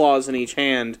 2 claws in each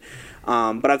hand,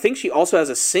 but I think she also has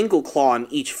a single claw in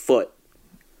each foot.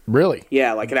 Really?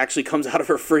 Yeah, like, it actually comes out of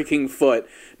her freaking foot.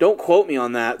 Don't quote me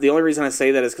on that. The only reason I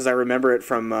say that is because I remember it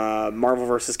from Marvel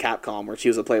vs. Capcom, where she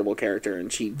was a playable character,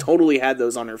 and she totally had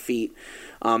those on her feet.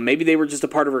 Maybe they were just a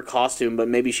part of her costume, but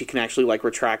maybe she can actually, like,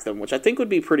 retract them, which I think would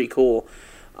be pretty cool.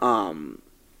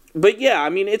 But yeah, I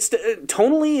mean, it's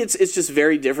tonally, it's just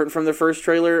very different from the first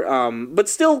trailer, but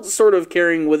still sort of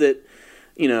carrying with it,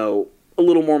 you know, a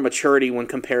little more maturity when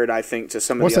compared, I think, to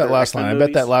some of What's the other that last X-Men line? movies. I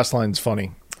bet that last line's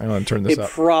funny. I want to turn this up.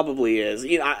 It probably is.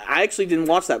 You know, I actually didn't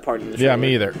watch that part in the trailer. Yeah,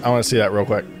 me either. I want to see that real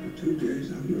quick. 2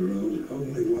 days on the road,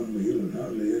 only 1 meal and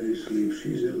hardly any sleep.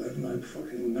 She's 11, I'm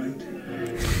fucking 19.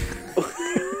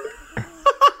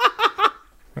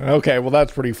 Okay, well,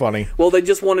 that's pretty funny. Well, they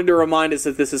just wanted to remind us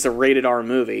that this is a rated R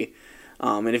movie.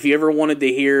 And if you ever wanted to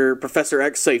hear Professor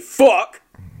X say, fuck,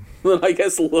 then I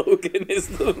guess Logan is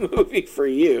the movie for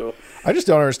you. I just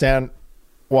don't understand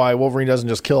why Wolverine doesn't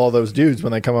just kill all those dudes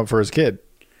when they come up for his kid.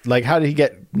 Like, how did he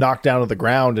get knocked down to the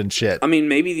ground and shit? I mean,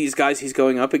 maybe these guys he's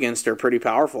going up against are pretty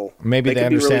powerful. Maybe they could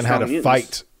be really understand how to strong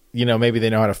mutants. fight. You know, maybe they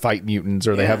know how to fight mutants,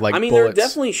 or they have, like, I mean, bullets. there are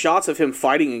definitely shots of him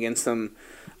fighting against them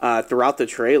throughout the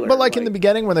trailer. But, like, in the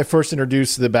beginning, when they first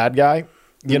introduced the bad guy,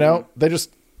 you know, they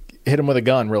just hit him with a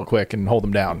gun real quick and hold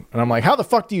him down. And I'm like, how the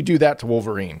fuck do you do that to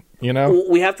Wolverine? You know? Well,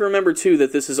 we have to remember, too,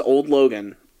 that this is old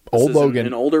Logan. Old Logan.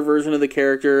 An older version of the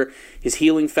character. His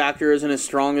healing factor isn't as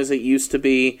strong as it used to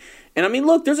be. And I mean,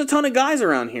 look, there's a ton of guys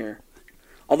around here.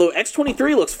 Although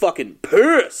X-23 looks fucking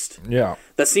pissed. Yeah.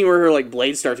 That scene where her, like,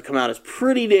 blades start to come out is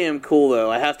pretty damn cool,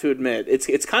 though, I have to admit.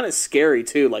 It's kind of scary,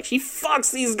 too. Like, she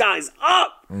fucks these guys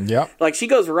up! Yep. Like, she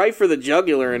goes right for the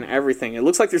jugular and everything. It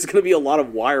looks like there's going to be a lot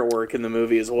of wire work in the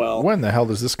movie as well. When the hell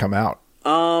does this come out?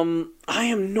 I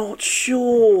am not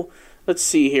sure. Let's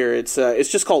see here. It's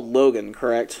just called Logan,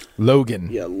 correct? Logan.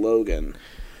 Yeah, Logan.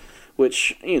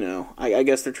 Which, you know, I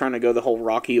guess they're trying to go the whole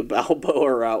Rocky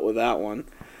Balboa route with that one.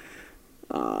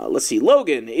 Let's see.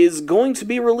 Logan is going to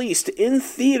be released in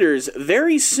theaters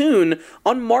very soon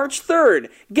on March 3rd.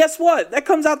 Guess what? That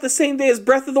comes out the same day as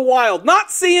Breath of the Wild.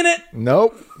 Not seeing it!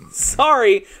 Nope.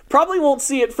 Sorry. Probably won't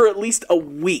see it for at least a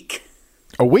week.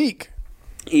 A week?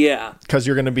 Yeah. Because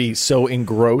you're going to be so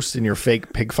engrossed in your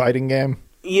fake pig fighting game?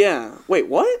 Yeah. Wait,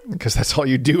 what? Because that's all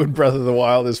you do in Breath of the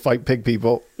Wild is fight pig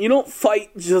people. You don't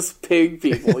fight just pig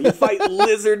people. You fight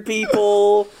lizard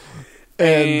people.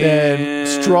 And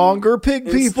then stronger pig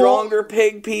people. Stronger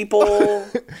pig people.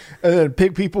 And then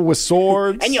pig people with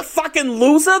swords. And you fucking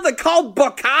loser, they're called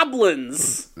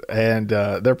bokoblins. And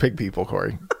they're pig people,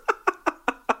 Corey.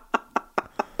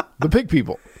 The pig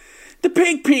people. The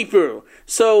pig people.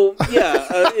 So, yeah,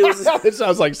 it was... It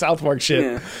sounds like South Park shit.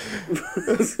 Yeah.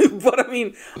 But, I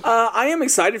mean, I am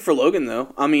excited for Logan,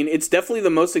 though. I mean, it's definitely the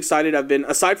most excited I've been,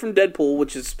 aside from Deadpool,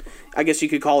 which is, I guess you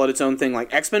could call it its own thing,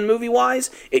 like X-Men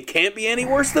movie-wise. It can't be any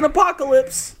worse than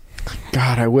Apocalypse.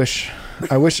 God,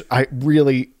 I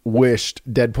really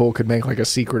wished Deadpool could make like a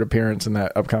secret appearance in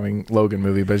that upcoming Logan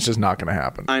movie, but it's just not going to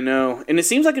happen. I know. And it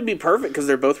seems like it'd be perfect because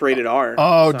they're both rated R.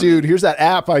 Oh, so. Dude, here's that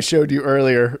app I showed you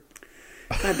earlier.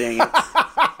 God dang it.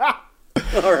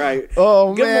 All right.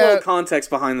 Oh, Give man. them a little context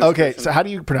behind this. Okay, person. so how do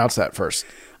you pronounce that first?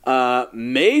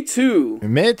 Meitu.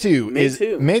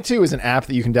 Meitu is an app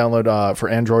that you can download for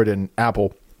Android and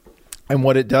Apple. And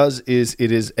what it does is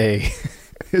it is a...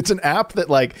 It's an app that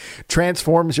like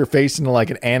transforms your face into like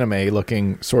an anime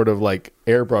looking sort of like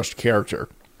airbrushed character.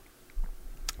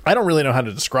 I don't really know how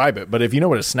to describe it, but if you know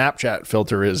what a Snapchat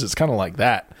filter is, it's kind of like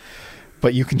that.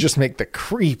 But you can just make the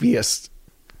creepiest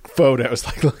photos.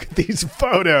 Like, look at these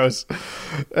photos.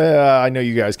 I know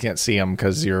you guys can't see them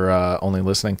because you're only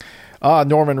listening.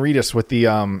 Norman Reedus with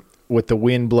the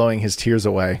wind blowing his tears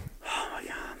away. Oh my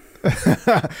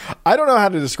God. I don't know how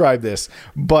to describe this,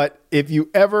 but if you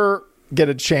ever get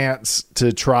a chance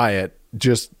to try it,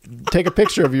 just take a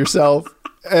picture of yourself.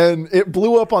 And it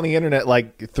blew up on the internet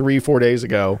like 3-4 days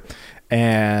ago,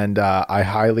 and I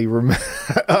highly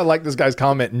I like this guy's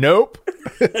comment. Nope.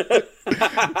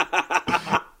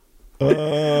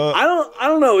 I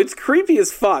don't know. It's creepy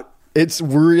as fuck. It's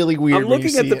really weird. I'm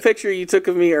looking at the picture you took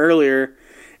of me earlier,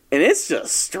 And it's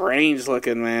just strange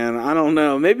looking, man. I don't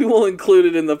know. Maybe we'll include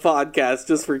it in the podcast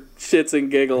just for shits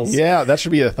and giggles. Yeah, that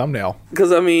should be a thumbnail.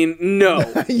 Because, I mean, no.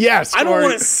 Yes, I don't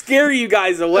want to scare you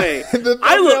guys away. The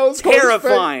I look thumbnail's Cory's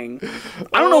terrifying.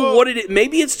 I don't know what it is.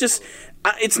 Maybe it's just...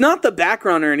 it's not the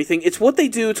background or anything. It's what they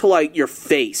do to, like, your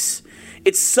face.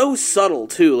 It's so subtle,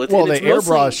 too. Well, they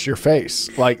airbrush your face.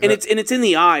 And it's in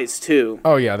the eyes, too.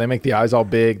 Oh, yeah. They make the eyes all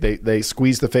big. They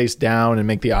squeeze the face down and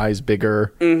make the eyes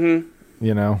bigger. Mm-hmm.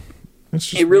 You know,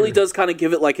 it really does kind of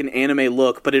give it like an anime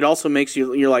look, but it also makes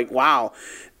you're like, wow,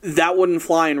 that wouldn't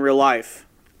fly in real life.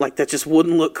 Like that just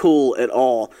wouldn't look cool at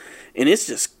all. And it's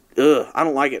just, I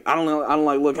don't like it. I don't know. I don't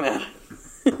like looking at it.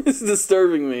 It's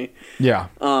disturbing me. Yeah.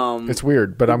 It's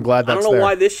weird, but I'm glad that's I don't know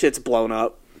why this shit's blown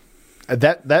up.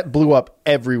 That blew up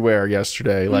everywhere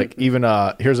yesterday. Like even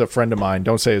here's a friend of mine.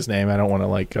 Don't say his name. I don't want to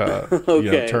like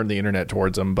okay. Turn the internet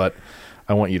towards him, but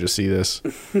I want you to see this.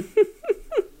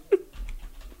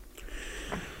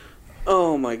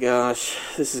 Oh my gosh,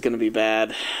 this is going to be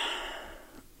bad.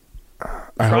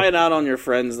 Try it out on your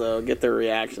friends, though. Get their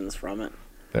reactions from it.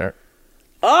 There.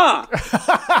 Ah!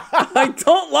 I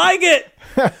don't like it!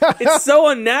 It's so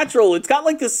unnatural. It's got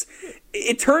like this...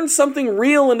 It turns something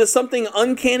real into something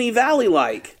uncanny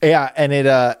valley-like. Yeah, and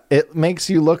it makes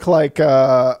you look like... you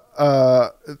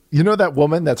know that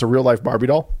woman that's a real-life Barbie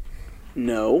doll?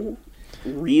 No.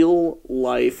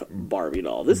 Real-life Barbie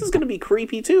doll. This is going to be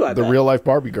creepy, too, I bet. The real-life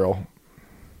Barbie girl.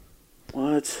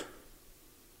 What?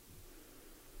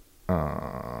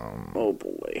 Oh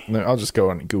boy! I'll just go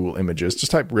on Google Images.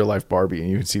 Just type "real life Barbie" and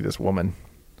you can see this woman.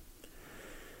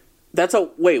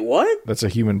 Wait, what? That's a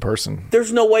human person.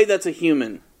 There's no way that's a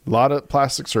human. A lot of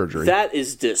plastic surgery. That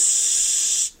is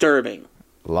disturbing.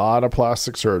 A lot of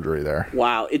plastic surgery there.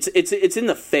 Wow, it's in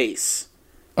the face.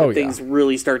 Things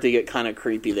really start to get kind of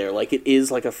creepy there. Like it is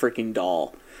like a freaking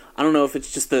doll. I don't know if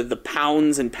it's just the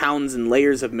pounds and pounds and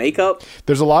layers of makeup.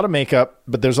 There's a lot of makeup,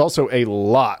 but there's also a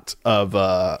lot of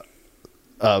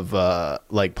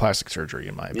like plastic surgery,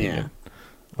 in my opinion. Yeah.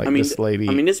 Like this lady.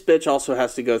 I mean, this bitch also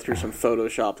has to go through some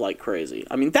Photoshop like crazy.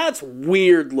 I mean, that's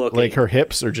weird looking. Like her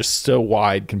hips are just so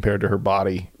wide compared to her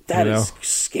body. That is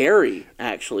scary,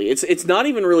 actually. It's not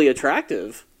even really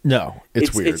attractive. No,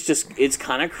 it's weird. It's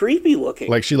kind of creepy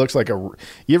looking. Like she looks like you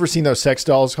ever seen those sex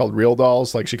dolls called real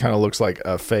dolls? Like she kind of looks like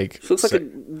a fake. She looks like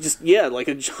like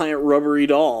a giant rubbery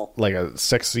doll. Like a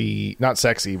sexy, not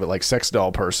sexy, but like sex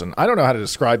doll person. I don't know how to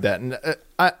describe that. And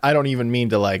I don't even mean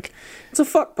to like. It's a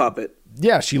fuck puppet.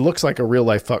 Yeah, she looks like a real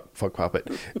life fuck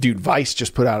puppet. Dude, Vice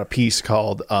just put out a piece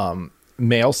called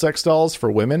Male Sex Dolls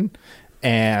for Women.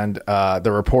 And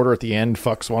the reporter at the end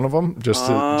fucks one of them just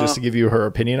to give you her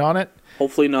opinion on it.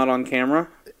 Hopefully not on camera.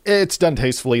 It's done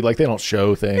tastefully. Like, they don't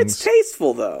show things. It's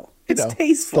tasteful, though. It's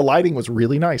tasteful. The lighting was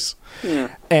really nice.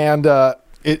 Yeah. And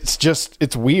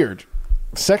it's weird.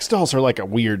 Sex dolls are like a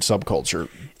weird subculture.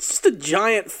 It's just a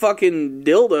giant fucking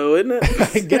dildo, isn't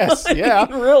it? I guess, yeah.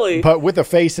 Really. But with a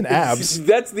face and abs.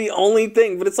 That's the only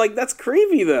thing. But it's like, that's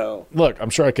creepy, though. Look,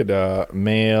 I'm sure I could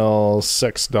male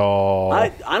sex doll.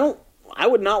 I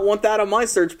would not want that on my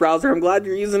search browser. I'm glad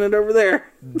you're using it over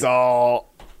there. Doll.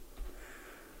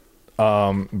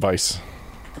 Vice.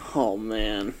 Oh,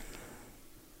 man.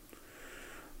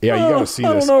 Yeah, you gotta see this.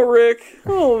 I don't know, Rick.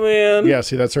 Oh, man. Yeah,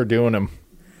 see, that's her doing him.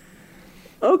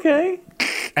 Okay.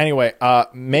 Anyway,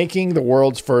 making the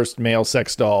world's first male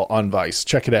sex doll on Vice.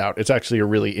 Check it out. It's actually a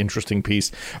really interesting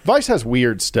piece. Vice has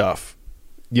weird stuff,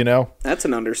 you know? That's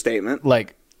an understatement.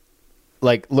 Like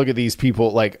look at these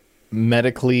people, like,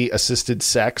 medically assisted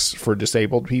sex for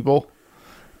disabled people.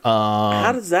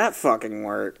 How does that fucking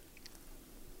work?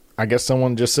 I guess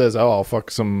someone just says, "Oh, I'll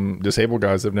fuck some disabled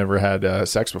guys that've never had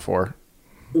sex before."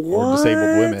 What? Or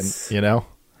disabled women, you know?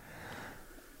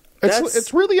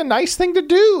 It's really a nice thing to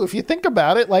do if you think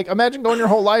about it. Like, imagine going your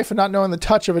whole life and not knowing the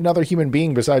touch of another human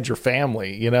being besides your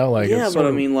family, you know? Like, yeah, but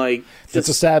I mean, like... It's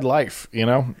a sad life, you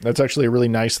know? That's actually a really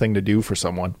nice thing to do for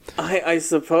someone. I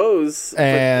suppose.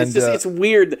 And it's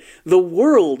weird. The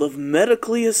world of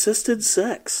medically assisted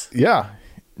sex. Yeah.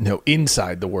 No,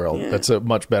 inside the world. Yeah. That's a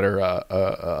much better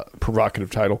provocative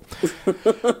title.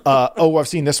 I've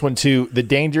seen this one too. The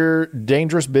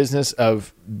dangerous business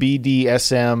of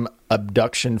BDSM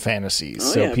abduction fantasies.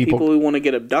 Oh, so yeah, people who want to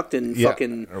get abducted and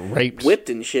fucking raped, whipped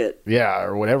and shit. Yeah,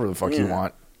 or whatever the fuck you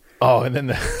want. Oh, and then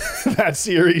that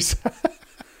series.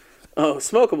 Oh,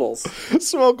 Smokables.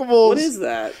 Smokables. What is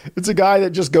that? It's a guy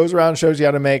that just goes around and shows you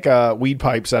how to make weed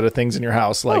pipes out of things in your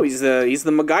house. Like, he's the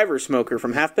MacGyver smoker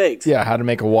from Half Baked. Yeah, how to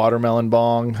make a watermelon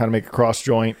bong, how to make a cross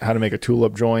joint, how to make a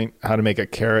tulip joint, how to make a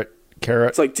carrot.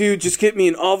 It's like, dude, just get me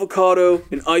an avocado,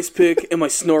 an ice pick, and my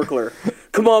snorkeler.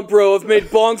 Come on, bro, I've made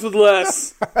bongs with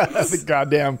less. The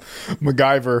goddamn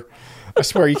MacGyver. I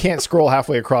swear you can't scroll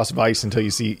halfway across Vice until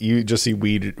you just see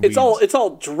weed. It's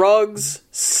all drugs,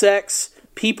 sex,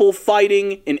 people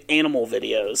fighting, and animal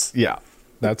videos. Yeah,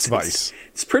 that's Vice.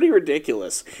 It's pretty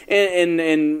ridiculous.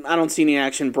 And I don't see any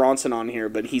Action Bronson on here,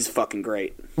 but he's fucking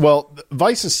great. Well,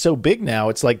 Vice is so big now.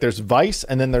 It's like there's Vice,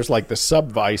 and then there's like the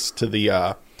sub Vice to the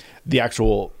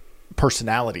actual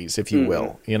personalities, if you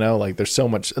will. You know, like there's so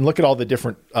much. And look at all the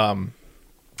different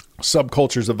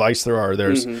subcultures of Vice there are.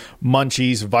 There's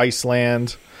Munchies,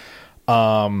 Viceland,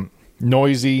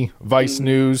 Noisy, Vice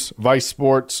News, Vice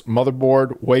Sports,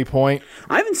 Motherboard, Waypoint.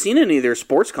 I haven't seen any of their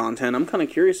sports content. I'm kind of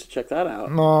curious to check that out.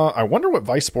 I wonder what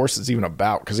Vice Sports is even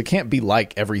about, because it can't be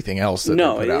like everything else that they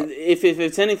put out. If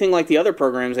it's anything like the other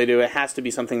programs they do, it has to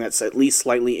be something that's at least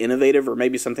slightly innovative, or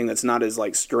maybe something that's not as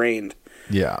like strained.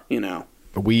 Yeah. You know.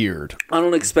 Weird. I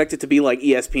don't expect it to be like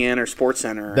ESPN or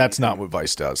SportsCenter. That's not what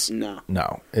Vice does. No.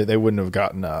 They wouldn't have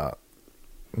gotten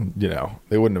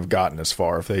they wouldn't have gotten as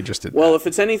far if they just did Well, that. if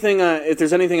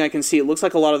there's anything I can see, it looks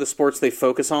like a lot of the sports they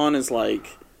focus on is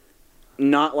like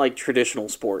not like traditional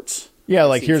sports. Yeah,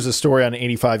 like here's a story on an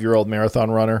 85-year-old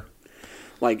marathon runner.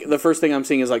 Like the first thing I'm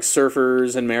seeing is like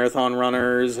surfers and marathon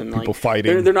runners and people like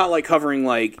fighting. They're not like covering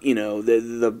like, you know,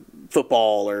 the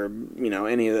football or, you know,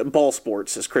 any of the ball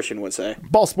sports, as Christian would say.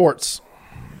 Ball sports.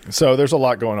 So there's a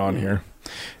lot going on here.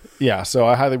 Yeah, so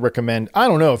I highly recommend. I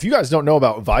don't know if you guys don't know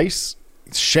about Vice.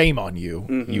 Shame on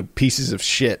you, you pieces of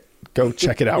shit. Go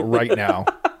check it out right now.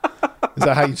 Is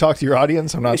that how you talk to your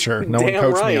audience? I'm not sure. No one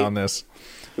coached me on this.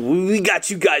 We got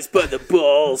you guys by the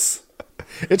balls.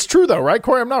 It's true, though, right,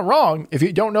 Corey? I'm not wrong. If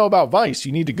you don't know about Vice,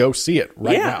 you need to go see it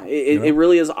right now. Yeah, it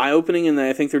really is eye-opening, and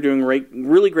I think they're doing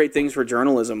really great things for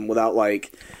journalism without,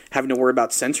 like, having to worry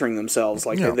about censoring themselves.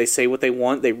 Like, they say what they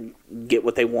want, they get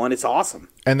what they want. It's awesome.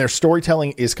 And their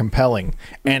storytelling is compelling.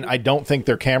 And I don't think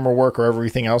their camera work or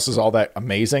everything else is all that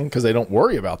amazing, because they don't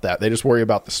worry about that. They just worry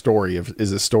about the story.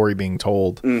 Is the story being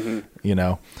told? You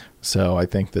know? So I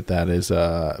think that is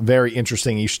very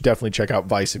interesting. You should definitely check out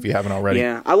Vice if you haven't already.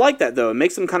 Yeah, I like that, though. It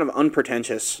makes them kind of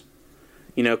unpretentious.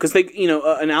 You know, because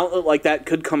an outlet like that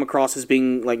could come across as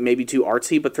being like maybe too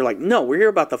artsy, but they're like, no, we're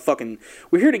here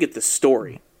we're here to get the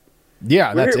story.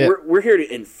 Yeah, that's it. We're here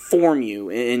to inform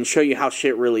you and show you how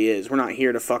shit really is. We're not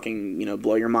here to fucking, you know,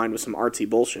 blow your mind with some artsy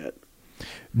bullshit.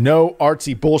 No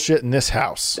artsy bullshit in this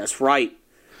house. That's right.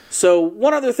 So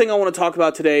one other thing I want to talk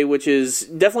about today, which is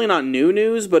definitely not new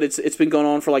news, but it's been going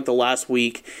on for like the last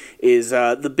week, is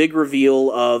the big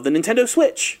reveal of the Nintendo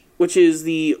Switch, which is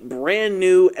the brand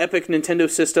new epic Nintendo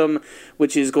system,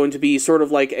 which is going to be sort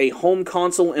of like a home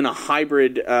console and a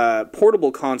hybrid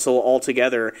portable console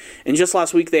altogether. And just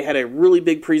last week they had a really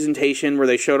big presentation where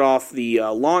they showed off the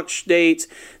launch date,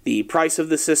 the price of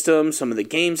the system, some of the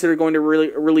games that are going to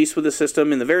release with the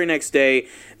system, and the very next day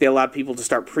they allowed people to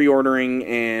start pre-ordering,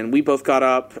 and we both got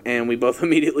up and we both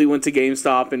immediately went to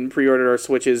GameStop and pre-ordered our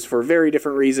Switches for very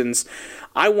different reasons.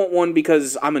 I want one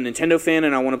because I'm a Nintendo fan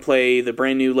and I want to play the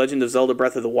brand new Legend of Zelda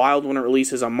Breath of the Wild when it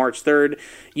releases on March 3rd.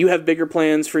 You have bigger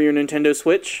plans for your Nintendo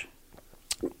Switch?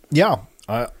 Yeah.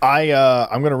 I'm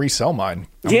going to resell mine.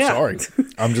 I'm sorry.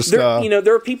 I'm just...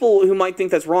 there are people who might think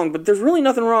that's wrong, but there's really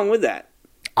nothing wrong with that.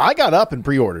 I got up and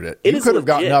pre-ordered it. You could have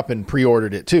gotten up and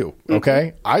pre-ordered it too,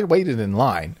 okay? I waited in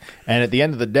line, and at the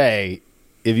end of the day,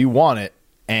 if you want it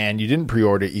and you didn't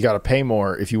pre-order it, you got to pay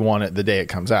more if you want it the day it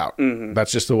comes out.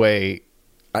 That's just the way...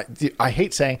 I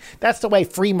hate saying that's the way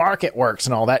free market works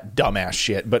and all that dumbass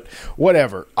shit, but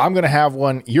whatever. I'm going to have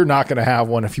one. You're not going to have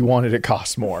one. If you wanted it,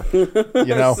 costs more. You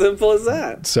know, simple as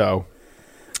that. So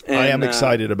I am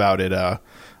excited about it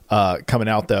coming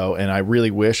out though, and I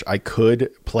really wish I could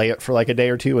play it for like a day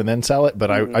or two and then sell it, but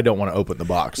I don't want to open the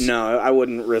box. No, I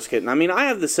wouldn't risk it. And I mean, I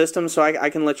have the system, so I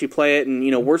can let you play it,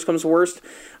 and worst comes to worst,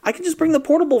 I can just bring the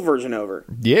portable version over.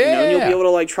 Yeah, and you'll be able to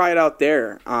like try it out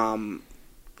there.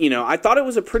 I thought it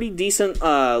was a pretty decent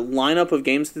lineup of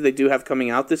games that they do have coming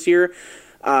out this year.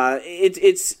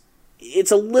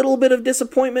 It's a little bit of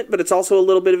disappointment, but it's also a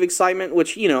little bit of excitement,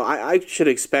 which, I should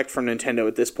expect from Nintendo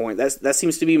at this point. That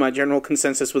seems to be my general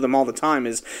consensus with them all the time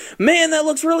is, man, that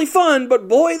looks really fun, but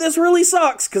boy, this really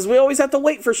sucks, because we always have to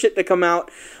wait for shit to come out.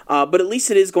 But at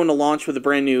least it is going to launch with a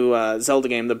brand new Zelda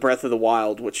game, the Breath of the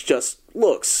Wild, which just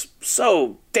looks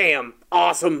so damn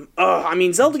awesome.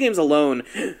 Zelda games alone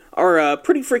are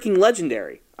pretty freaking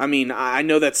legendary. I mean, I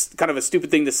know that's kind of a stupid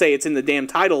thing to say. It's in the damn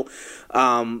title.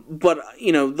 But,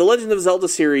 the Legend of Zelda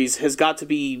series has got to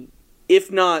be,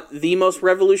 if not the most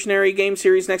revolutionary game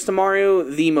series next to Mario,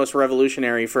 the most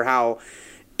revolutionary for how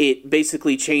it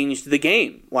basically changed the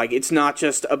game. Like, it's not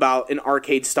just about an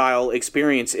arcade-style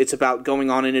experience. It's about going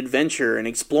on an adventure and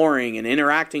exploring and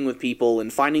interacting with people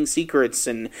and finding secrets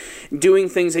and doing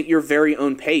things at your very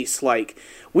own pace. Like,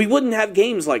 we wouldn't have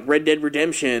games like Red Dead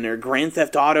Redemption or Grand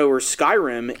Theft Auto or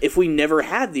Skyrim if we never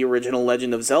had the original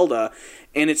Legend of Zelda.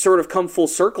 And it's sort of come full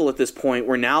circle at this point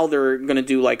where now they're going to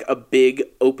do like a big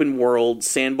open-world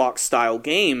sandbox-style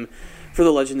game for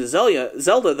the Legend of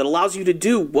Zelda that allows you to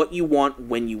do what you want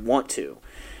when you want to.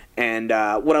 And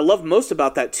what I love most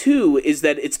about that, too, is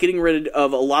that it's getting rid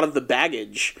of a lot of the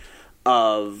baggage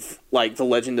of, like, the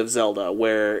Legend of Zelda,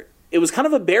 where it was kind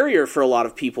of a barrier for a lot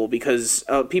of people because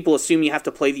people assume you have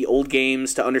to play the old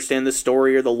games to understand the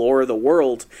story or the lore of the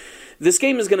world. This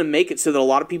game is going to make it so that a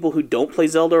lot of people who don't play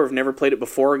Zelda or have never played it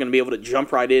before are going to be able to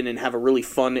jump right in and have a really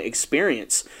fun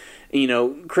experience. You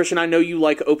know, Christian, I know you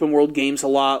like open world games a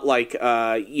lot. Like,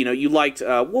 you liked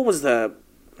what was the?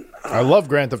 I love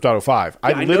Grand Theft Auto 5. Yeah,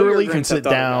 I literally can sit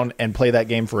down and play that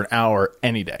game for an hour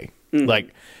any day. Mm-hmm.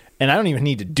 Like, and I don't even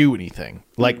need to do anything.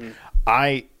 Like,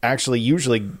 I actually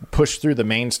usually push through the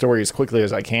main story as quickly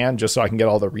as I can just so I can get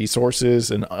all the resources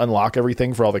and unlock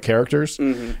everything for all the characters.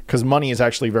 Because money is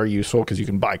actually very useful because you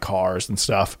can buy cars and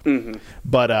stuff.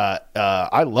 But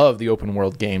I love the open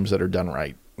world games that are done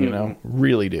right. You know,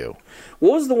 really do.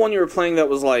 What was the one you were playing that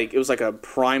was like, it was like a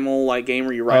primal like game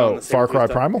where you ride on the same Far Cry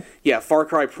stuff? Primal? Yeah, Far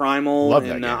Cry Primal. Love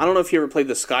that game. I don't know if you ever played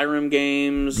the Skyrim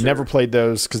games. Never played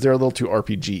those because they're a little too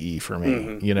RPG for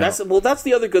me. You know, that's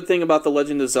the other good thing about the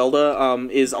Legend of Zelda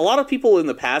is a lot of people in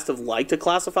the past have liked to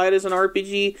classify it as an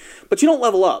RPG, but you don't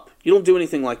level up. You don't do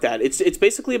anything like that. It's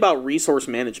basically about resource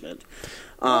management.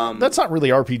 That's not really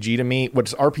RPG to me.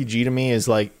 What's RPG to me is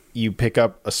like you pick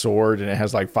up a sword and it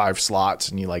has like 5 slots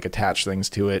and you like attach things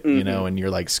to it, you know, and your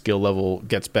like skill level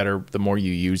gets better the more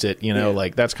you use it, you know,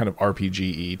 like that's kind of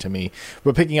RPG-y to me.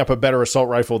 But picking up a better assault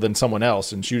rifle than someone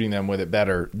else and shooting them with it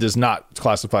better does not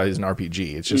classify as an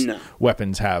RPG. It's just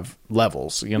weapons have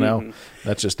levels, you know,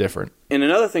 that's just different. And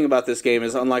another thing about this game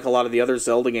is, unlike a lot of the other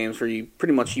Zelda games where you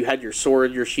pretty much you had your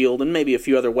sword, your shield, and maybe a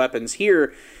few other weapons,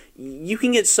 here you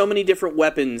can get so many different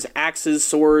weapons: axes,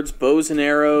 swords, bows and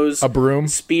arrows, a broom,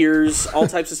 spears, all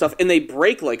types of stuff, and they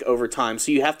break like over time.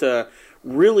 So you have to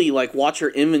really like watch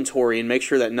your inventory and make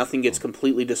sure that nothing gets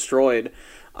completely destroyed.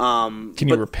 Can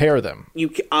you repair them?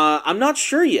 I'm not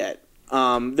sure yet.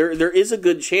 There is a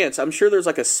good chance. I'm sure there's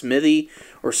like a smithy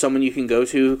or someone you can go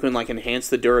to who can like enhance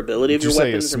the durability of your weapons.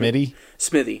 Did you say a smithy?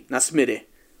 Smithy, not smitty.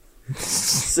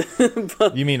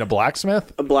 You mean a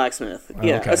blacksmith? A blacksmith.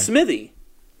 Yeah, okay. A smithy.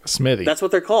 A smithy. That's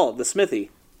what they're called, the smithy.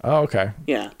 Oh, okay.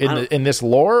 Yeah. In this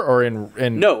lore or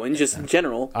in no, in just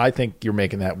general. I think you're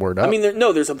making that word up. I mean,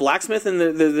 there's a blacksmith and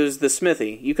there's the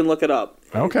smithy. You can look it up.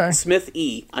 Okay. Smith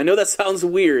E. I know that sounds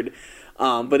weird,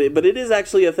 but it is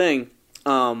actually a thing.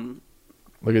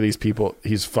 Look at these people.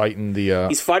 He's fighting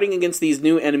He's fighting against these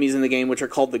new enemies in the game, which are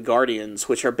called the Guardians,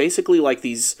 which are basically like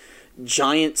these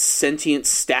giant sentient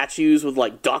statues with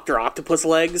like Dr. Octopus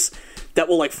legs that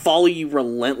will like follow you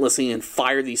relentlessly and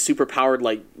fire these super powered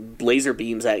like laser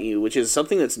beams at you, which is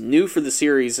something that's new for the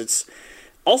series. It's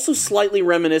also slightly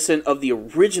reminiscent of the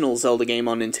original Zelda game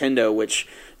on Nintendo, which,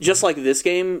 just like this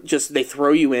game, just they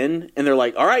throw you in and they're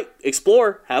like, all right,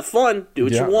 explore, have fun, do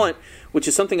what you want, which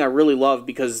is something I really love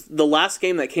because the last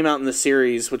game that came out in the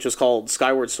series, which was called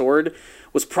Skyward Sword,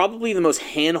 was probably the most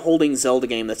hand-holding Zelda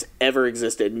game that's ever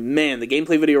existed. Man, the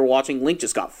gameplay video we're watching, Link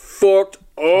just got fucked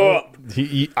up.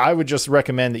 I would just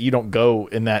recommend that you don't go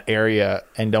in that area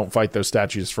and don't fight those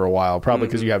statues for a while, probably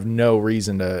because you have no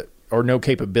reason to, or no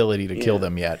capability to kill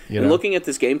them yet. You know? And looking at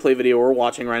this gameplay video we're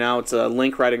watching right now, it's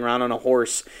Link riding around on a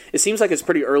horse. It seems like it's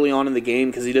pretty early on in the game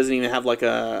because he doesn't even have like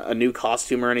a new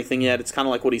costume or anything yet. It's kind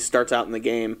of like what he starts out in the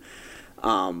game.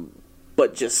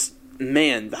 But just,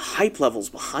 man, the hype levels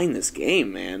behind this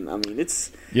game, man. I mean,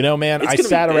 it's... You know, man, I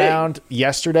sat around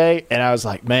yesterday and I was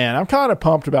like, man, I'm kind of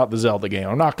pumped about the Zelda game.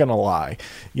 I'm not going to lie.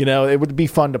 You know, it would be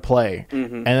fun to play.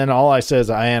 And then all I said is,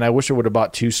 I wish I would have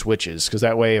bought 2 Switches because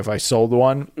that way if I sold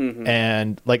one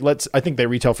and like, I think they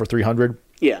retail for $300.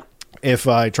 Yeah. If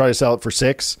I try to sell it for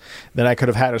 $6, then I could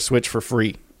have had a Switch for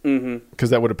free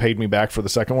because that would have paid me back for the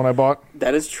second one I bought.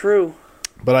 That is true.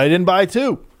 But I didn't buy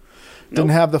 2.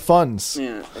 Didn't have the funds.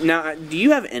 Yeah. Now, do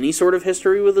you have any sort of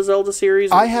history with the Zelda series?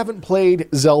 I haven't played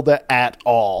Zelda at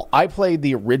all. I played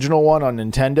the original one on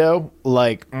Nintendo,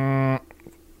 like,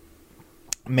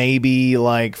 maybe,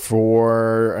 like,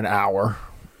 for an hour.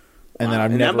 And then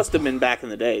I've never... that must have been back in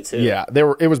the day, too. Yeah.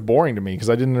 It was boring to me because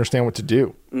I didn't understand what to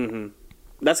do.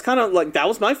 That's kind of like, that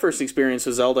was my first experience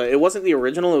with Zelda. It wasn't the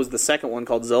original, it was the second one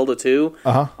called Zelda 2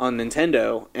 on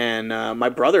Nintendo. And my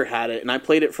brother had it, and I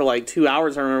played it for like 2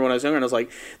 hours, I remember when I was younger, and I was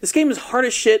like, this game is hard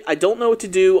as shit, I don't know what to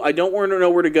do, I don't want to know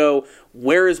where to go,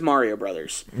 where is Mario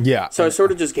Brothers? Yeah. So I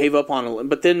sort of just gave up on it.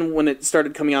 But then when it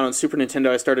started coming out on Super Nintendo,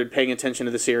 I started paying attention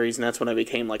to the series, and that's when I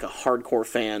became like a hardcore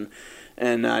fan.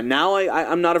 And now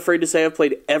I'm not afraid to say I've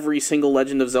played every single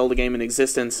Legend of Zelda game in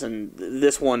existence, and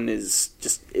this one is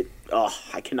just...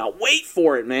 I cannot wait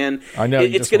for it, man. I know.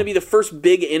 It's going to be the first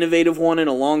big innovative one in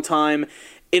a long time.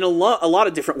 In a lot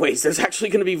of different ways. There's actually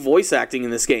going to be voice acting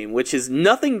in this game, which is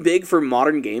nothing big for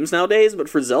modern games nowadays, but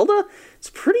for Zelda, it's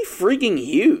pretty freaking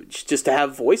huge just to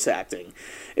have voice acting.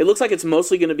 It looks like it's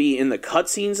mostly going to be in the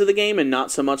cutscenes of the game and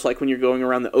not so much like when you're going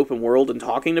around the open world and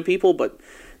talking to people, but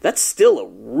that's still a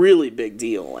really big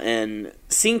deal. And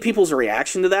seeing people's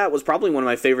reaction to that was probably one of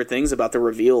my favorite things about the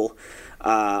reveal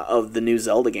of the new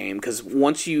Zelda game, because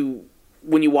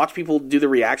when you watch people do the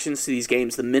reactions to these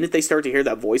games, the minute they start to hear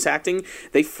that voice acting,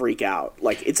 they freak out.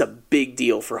 Like, it's a big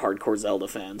deal for hardcore Zelda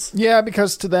fans. Yeah,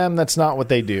 because to them, that's not what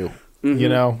they do. Mm-hmm. You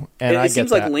know, and it seems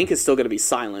like Link is still going to be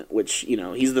silent, which, you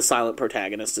know, he's the silent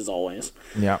protagonist as always.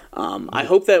 Yeah. I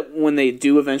hope that when they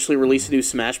do eventually release a new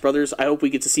Smash Brothers, I hope we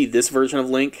get to see this version of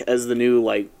Link as the new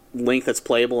Link that's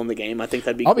playable in the game. I think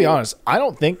that'd be cool. I'll be honest, I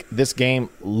don't think this game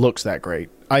looks that great.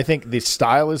 I think the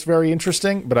style is very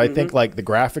interesting, but I think like the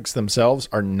graphics themselves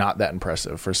are not that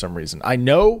impressive for some reason. I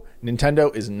know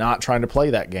Nintendo is not trying to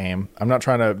play that game. I'm not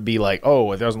trying to be like,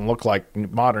 oh, it doesn't look like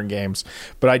modern games,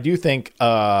 but I do think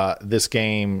this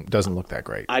game doesn't look that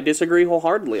great. I disagree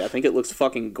wholeheartedly. I think it looks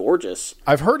fucking gorgeous.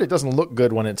 I've heard it doesn't look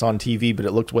good when it's on TV, but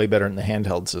it looked way better in the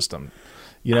handheld system.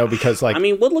 You know, because like... I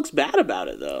mean, what looks bad about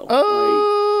it, though?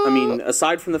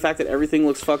 Aside from the fact that everything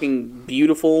looks fucking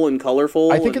beautiful and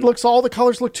colorful... I think all the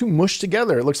colors look too mushed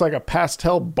together. It looks like a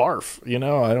pastel barf, you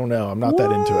know? I don't know. I'm not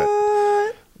that into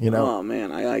it. You know? Oh,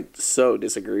 man, I so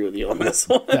disagree with you on this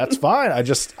one. That's fine.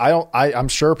 I'm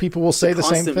sure people will say the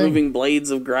same thing. Constant moving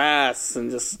blades of grass and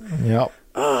just... Yep.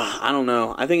 I don't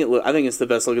know. I think it's the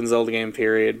best looking Zelda game,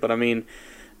 period. But I mean,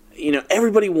 you know,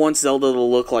 everybody wants Zelda to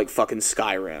look like fucking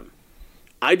Skyrim.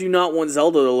 I do not want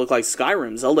Zelda to look like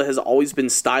Skyrim. Zelda has always been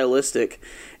stylistic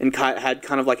and had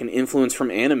kind of like an influence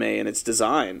from anime in its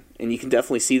design. And you can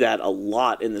definitely see that a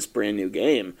lot in this brand new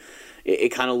game. It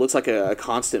kind of looks like a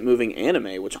constant moving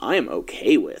anime, which I am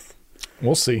okay with.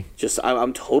 We'll see.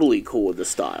 I'm totally cool with the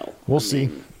style. We'll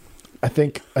see. I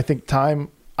think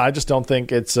time... I just don't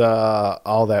think it's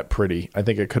all that pretty. I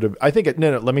think it could have...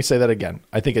 No, let me say that again.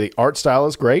 I think the art style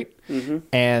is great,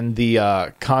 and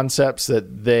the concepts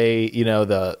that they, you know,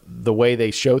 the way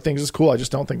they show things is cool. I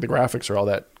just don't think the graphics are all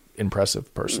that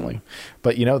impressive, personally.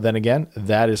 But, you know, then again,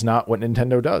 that is not what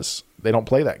Nintendo does. They don't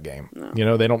play that game. No. You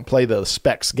know, they don't play the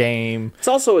specs game. It's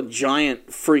also a giant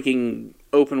freaking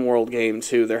open world game,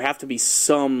 too. There have to be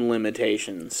some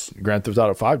limitations. Grand Theft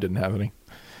Auto 5 didn't have any.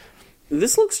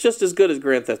 This looks just as good as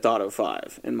Grand Theft Auto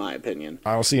 5, in my opinion.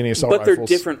 I don't see any assault rifles. But they're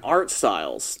different art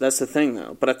styles. That's the thing,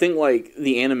 though. But I think, like,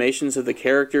 the animations of the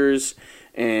characters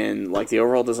and, like, the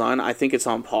overall design, I think it's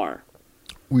on par.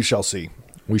 We shall see.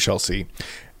 We shall see.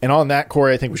 And on that,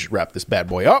 Corey, I think we should wrap this bad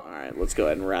boy up. All right, let's go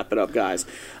ahead and wrap it up, guys.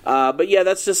 But yeah,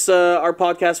 that's just our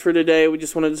podcast for today. We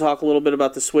just wanted to talk a little bit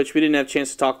about the Switch. We didn't have a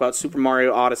chance to talk about Super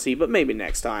Mario Odyssey, but maybe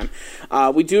next time.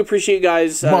 We do appreciate you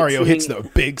guys. Mario hits the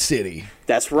big city.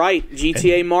 That's right.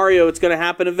 GTA Mario, it's going to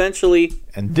happen eventually.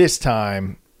 And this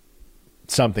time...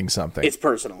 something. It's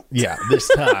personal. Yeah, this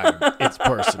time it's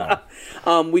personal.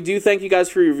 We do thank you guys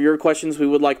for your viewer questions. We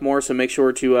would like more, so make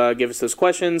sure to give us those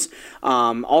questions.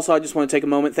 Also, I just want to take a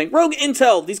moment, thank Rogue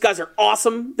Intel. These guys are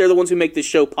awesome. They're the ones who make this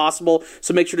show possible,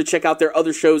 so make sure to check out their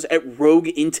other shows at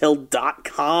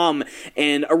rogueintel.com.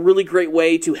 And a really great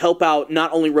way to help out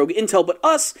not only Rogue Intel, but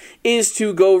us, is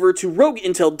to go over to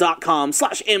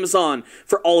rogueintel.com/Amazon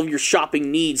for all of your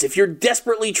shopping needs. If you're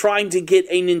desperately trying to get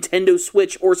a Nintendo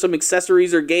Switch or some accessories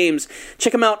or games,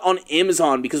 check them out on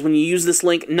Amazon, because when you use this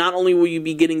link, not only will you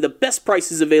be getting the best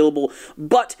prices available,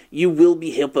 but you will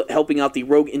be helping out the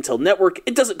Rogue Intel network.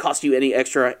 It doesn't cost you any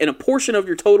extra, and a portion of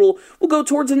your total will go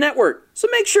towards the network. So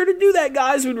make sure to do that,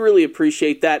 guys. We'd really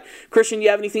appreciate that. Christian, you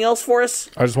have anything else for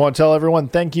us? I just want to tell everyone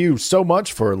thank you so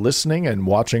much for listening and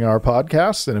watching our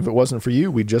podcast. And if it wasn't for you,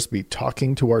 we'd just be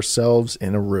talking to ourselves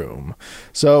in a room.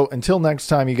 So until next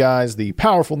time, you guys, the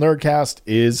Powerful Nerdcast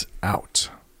is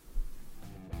out.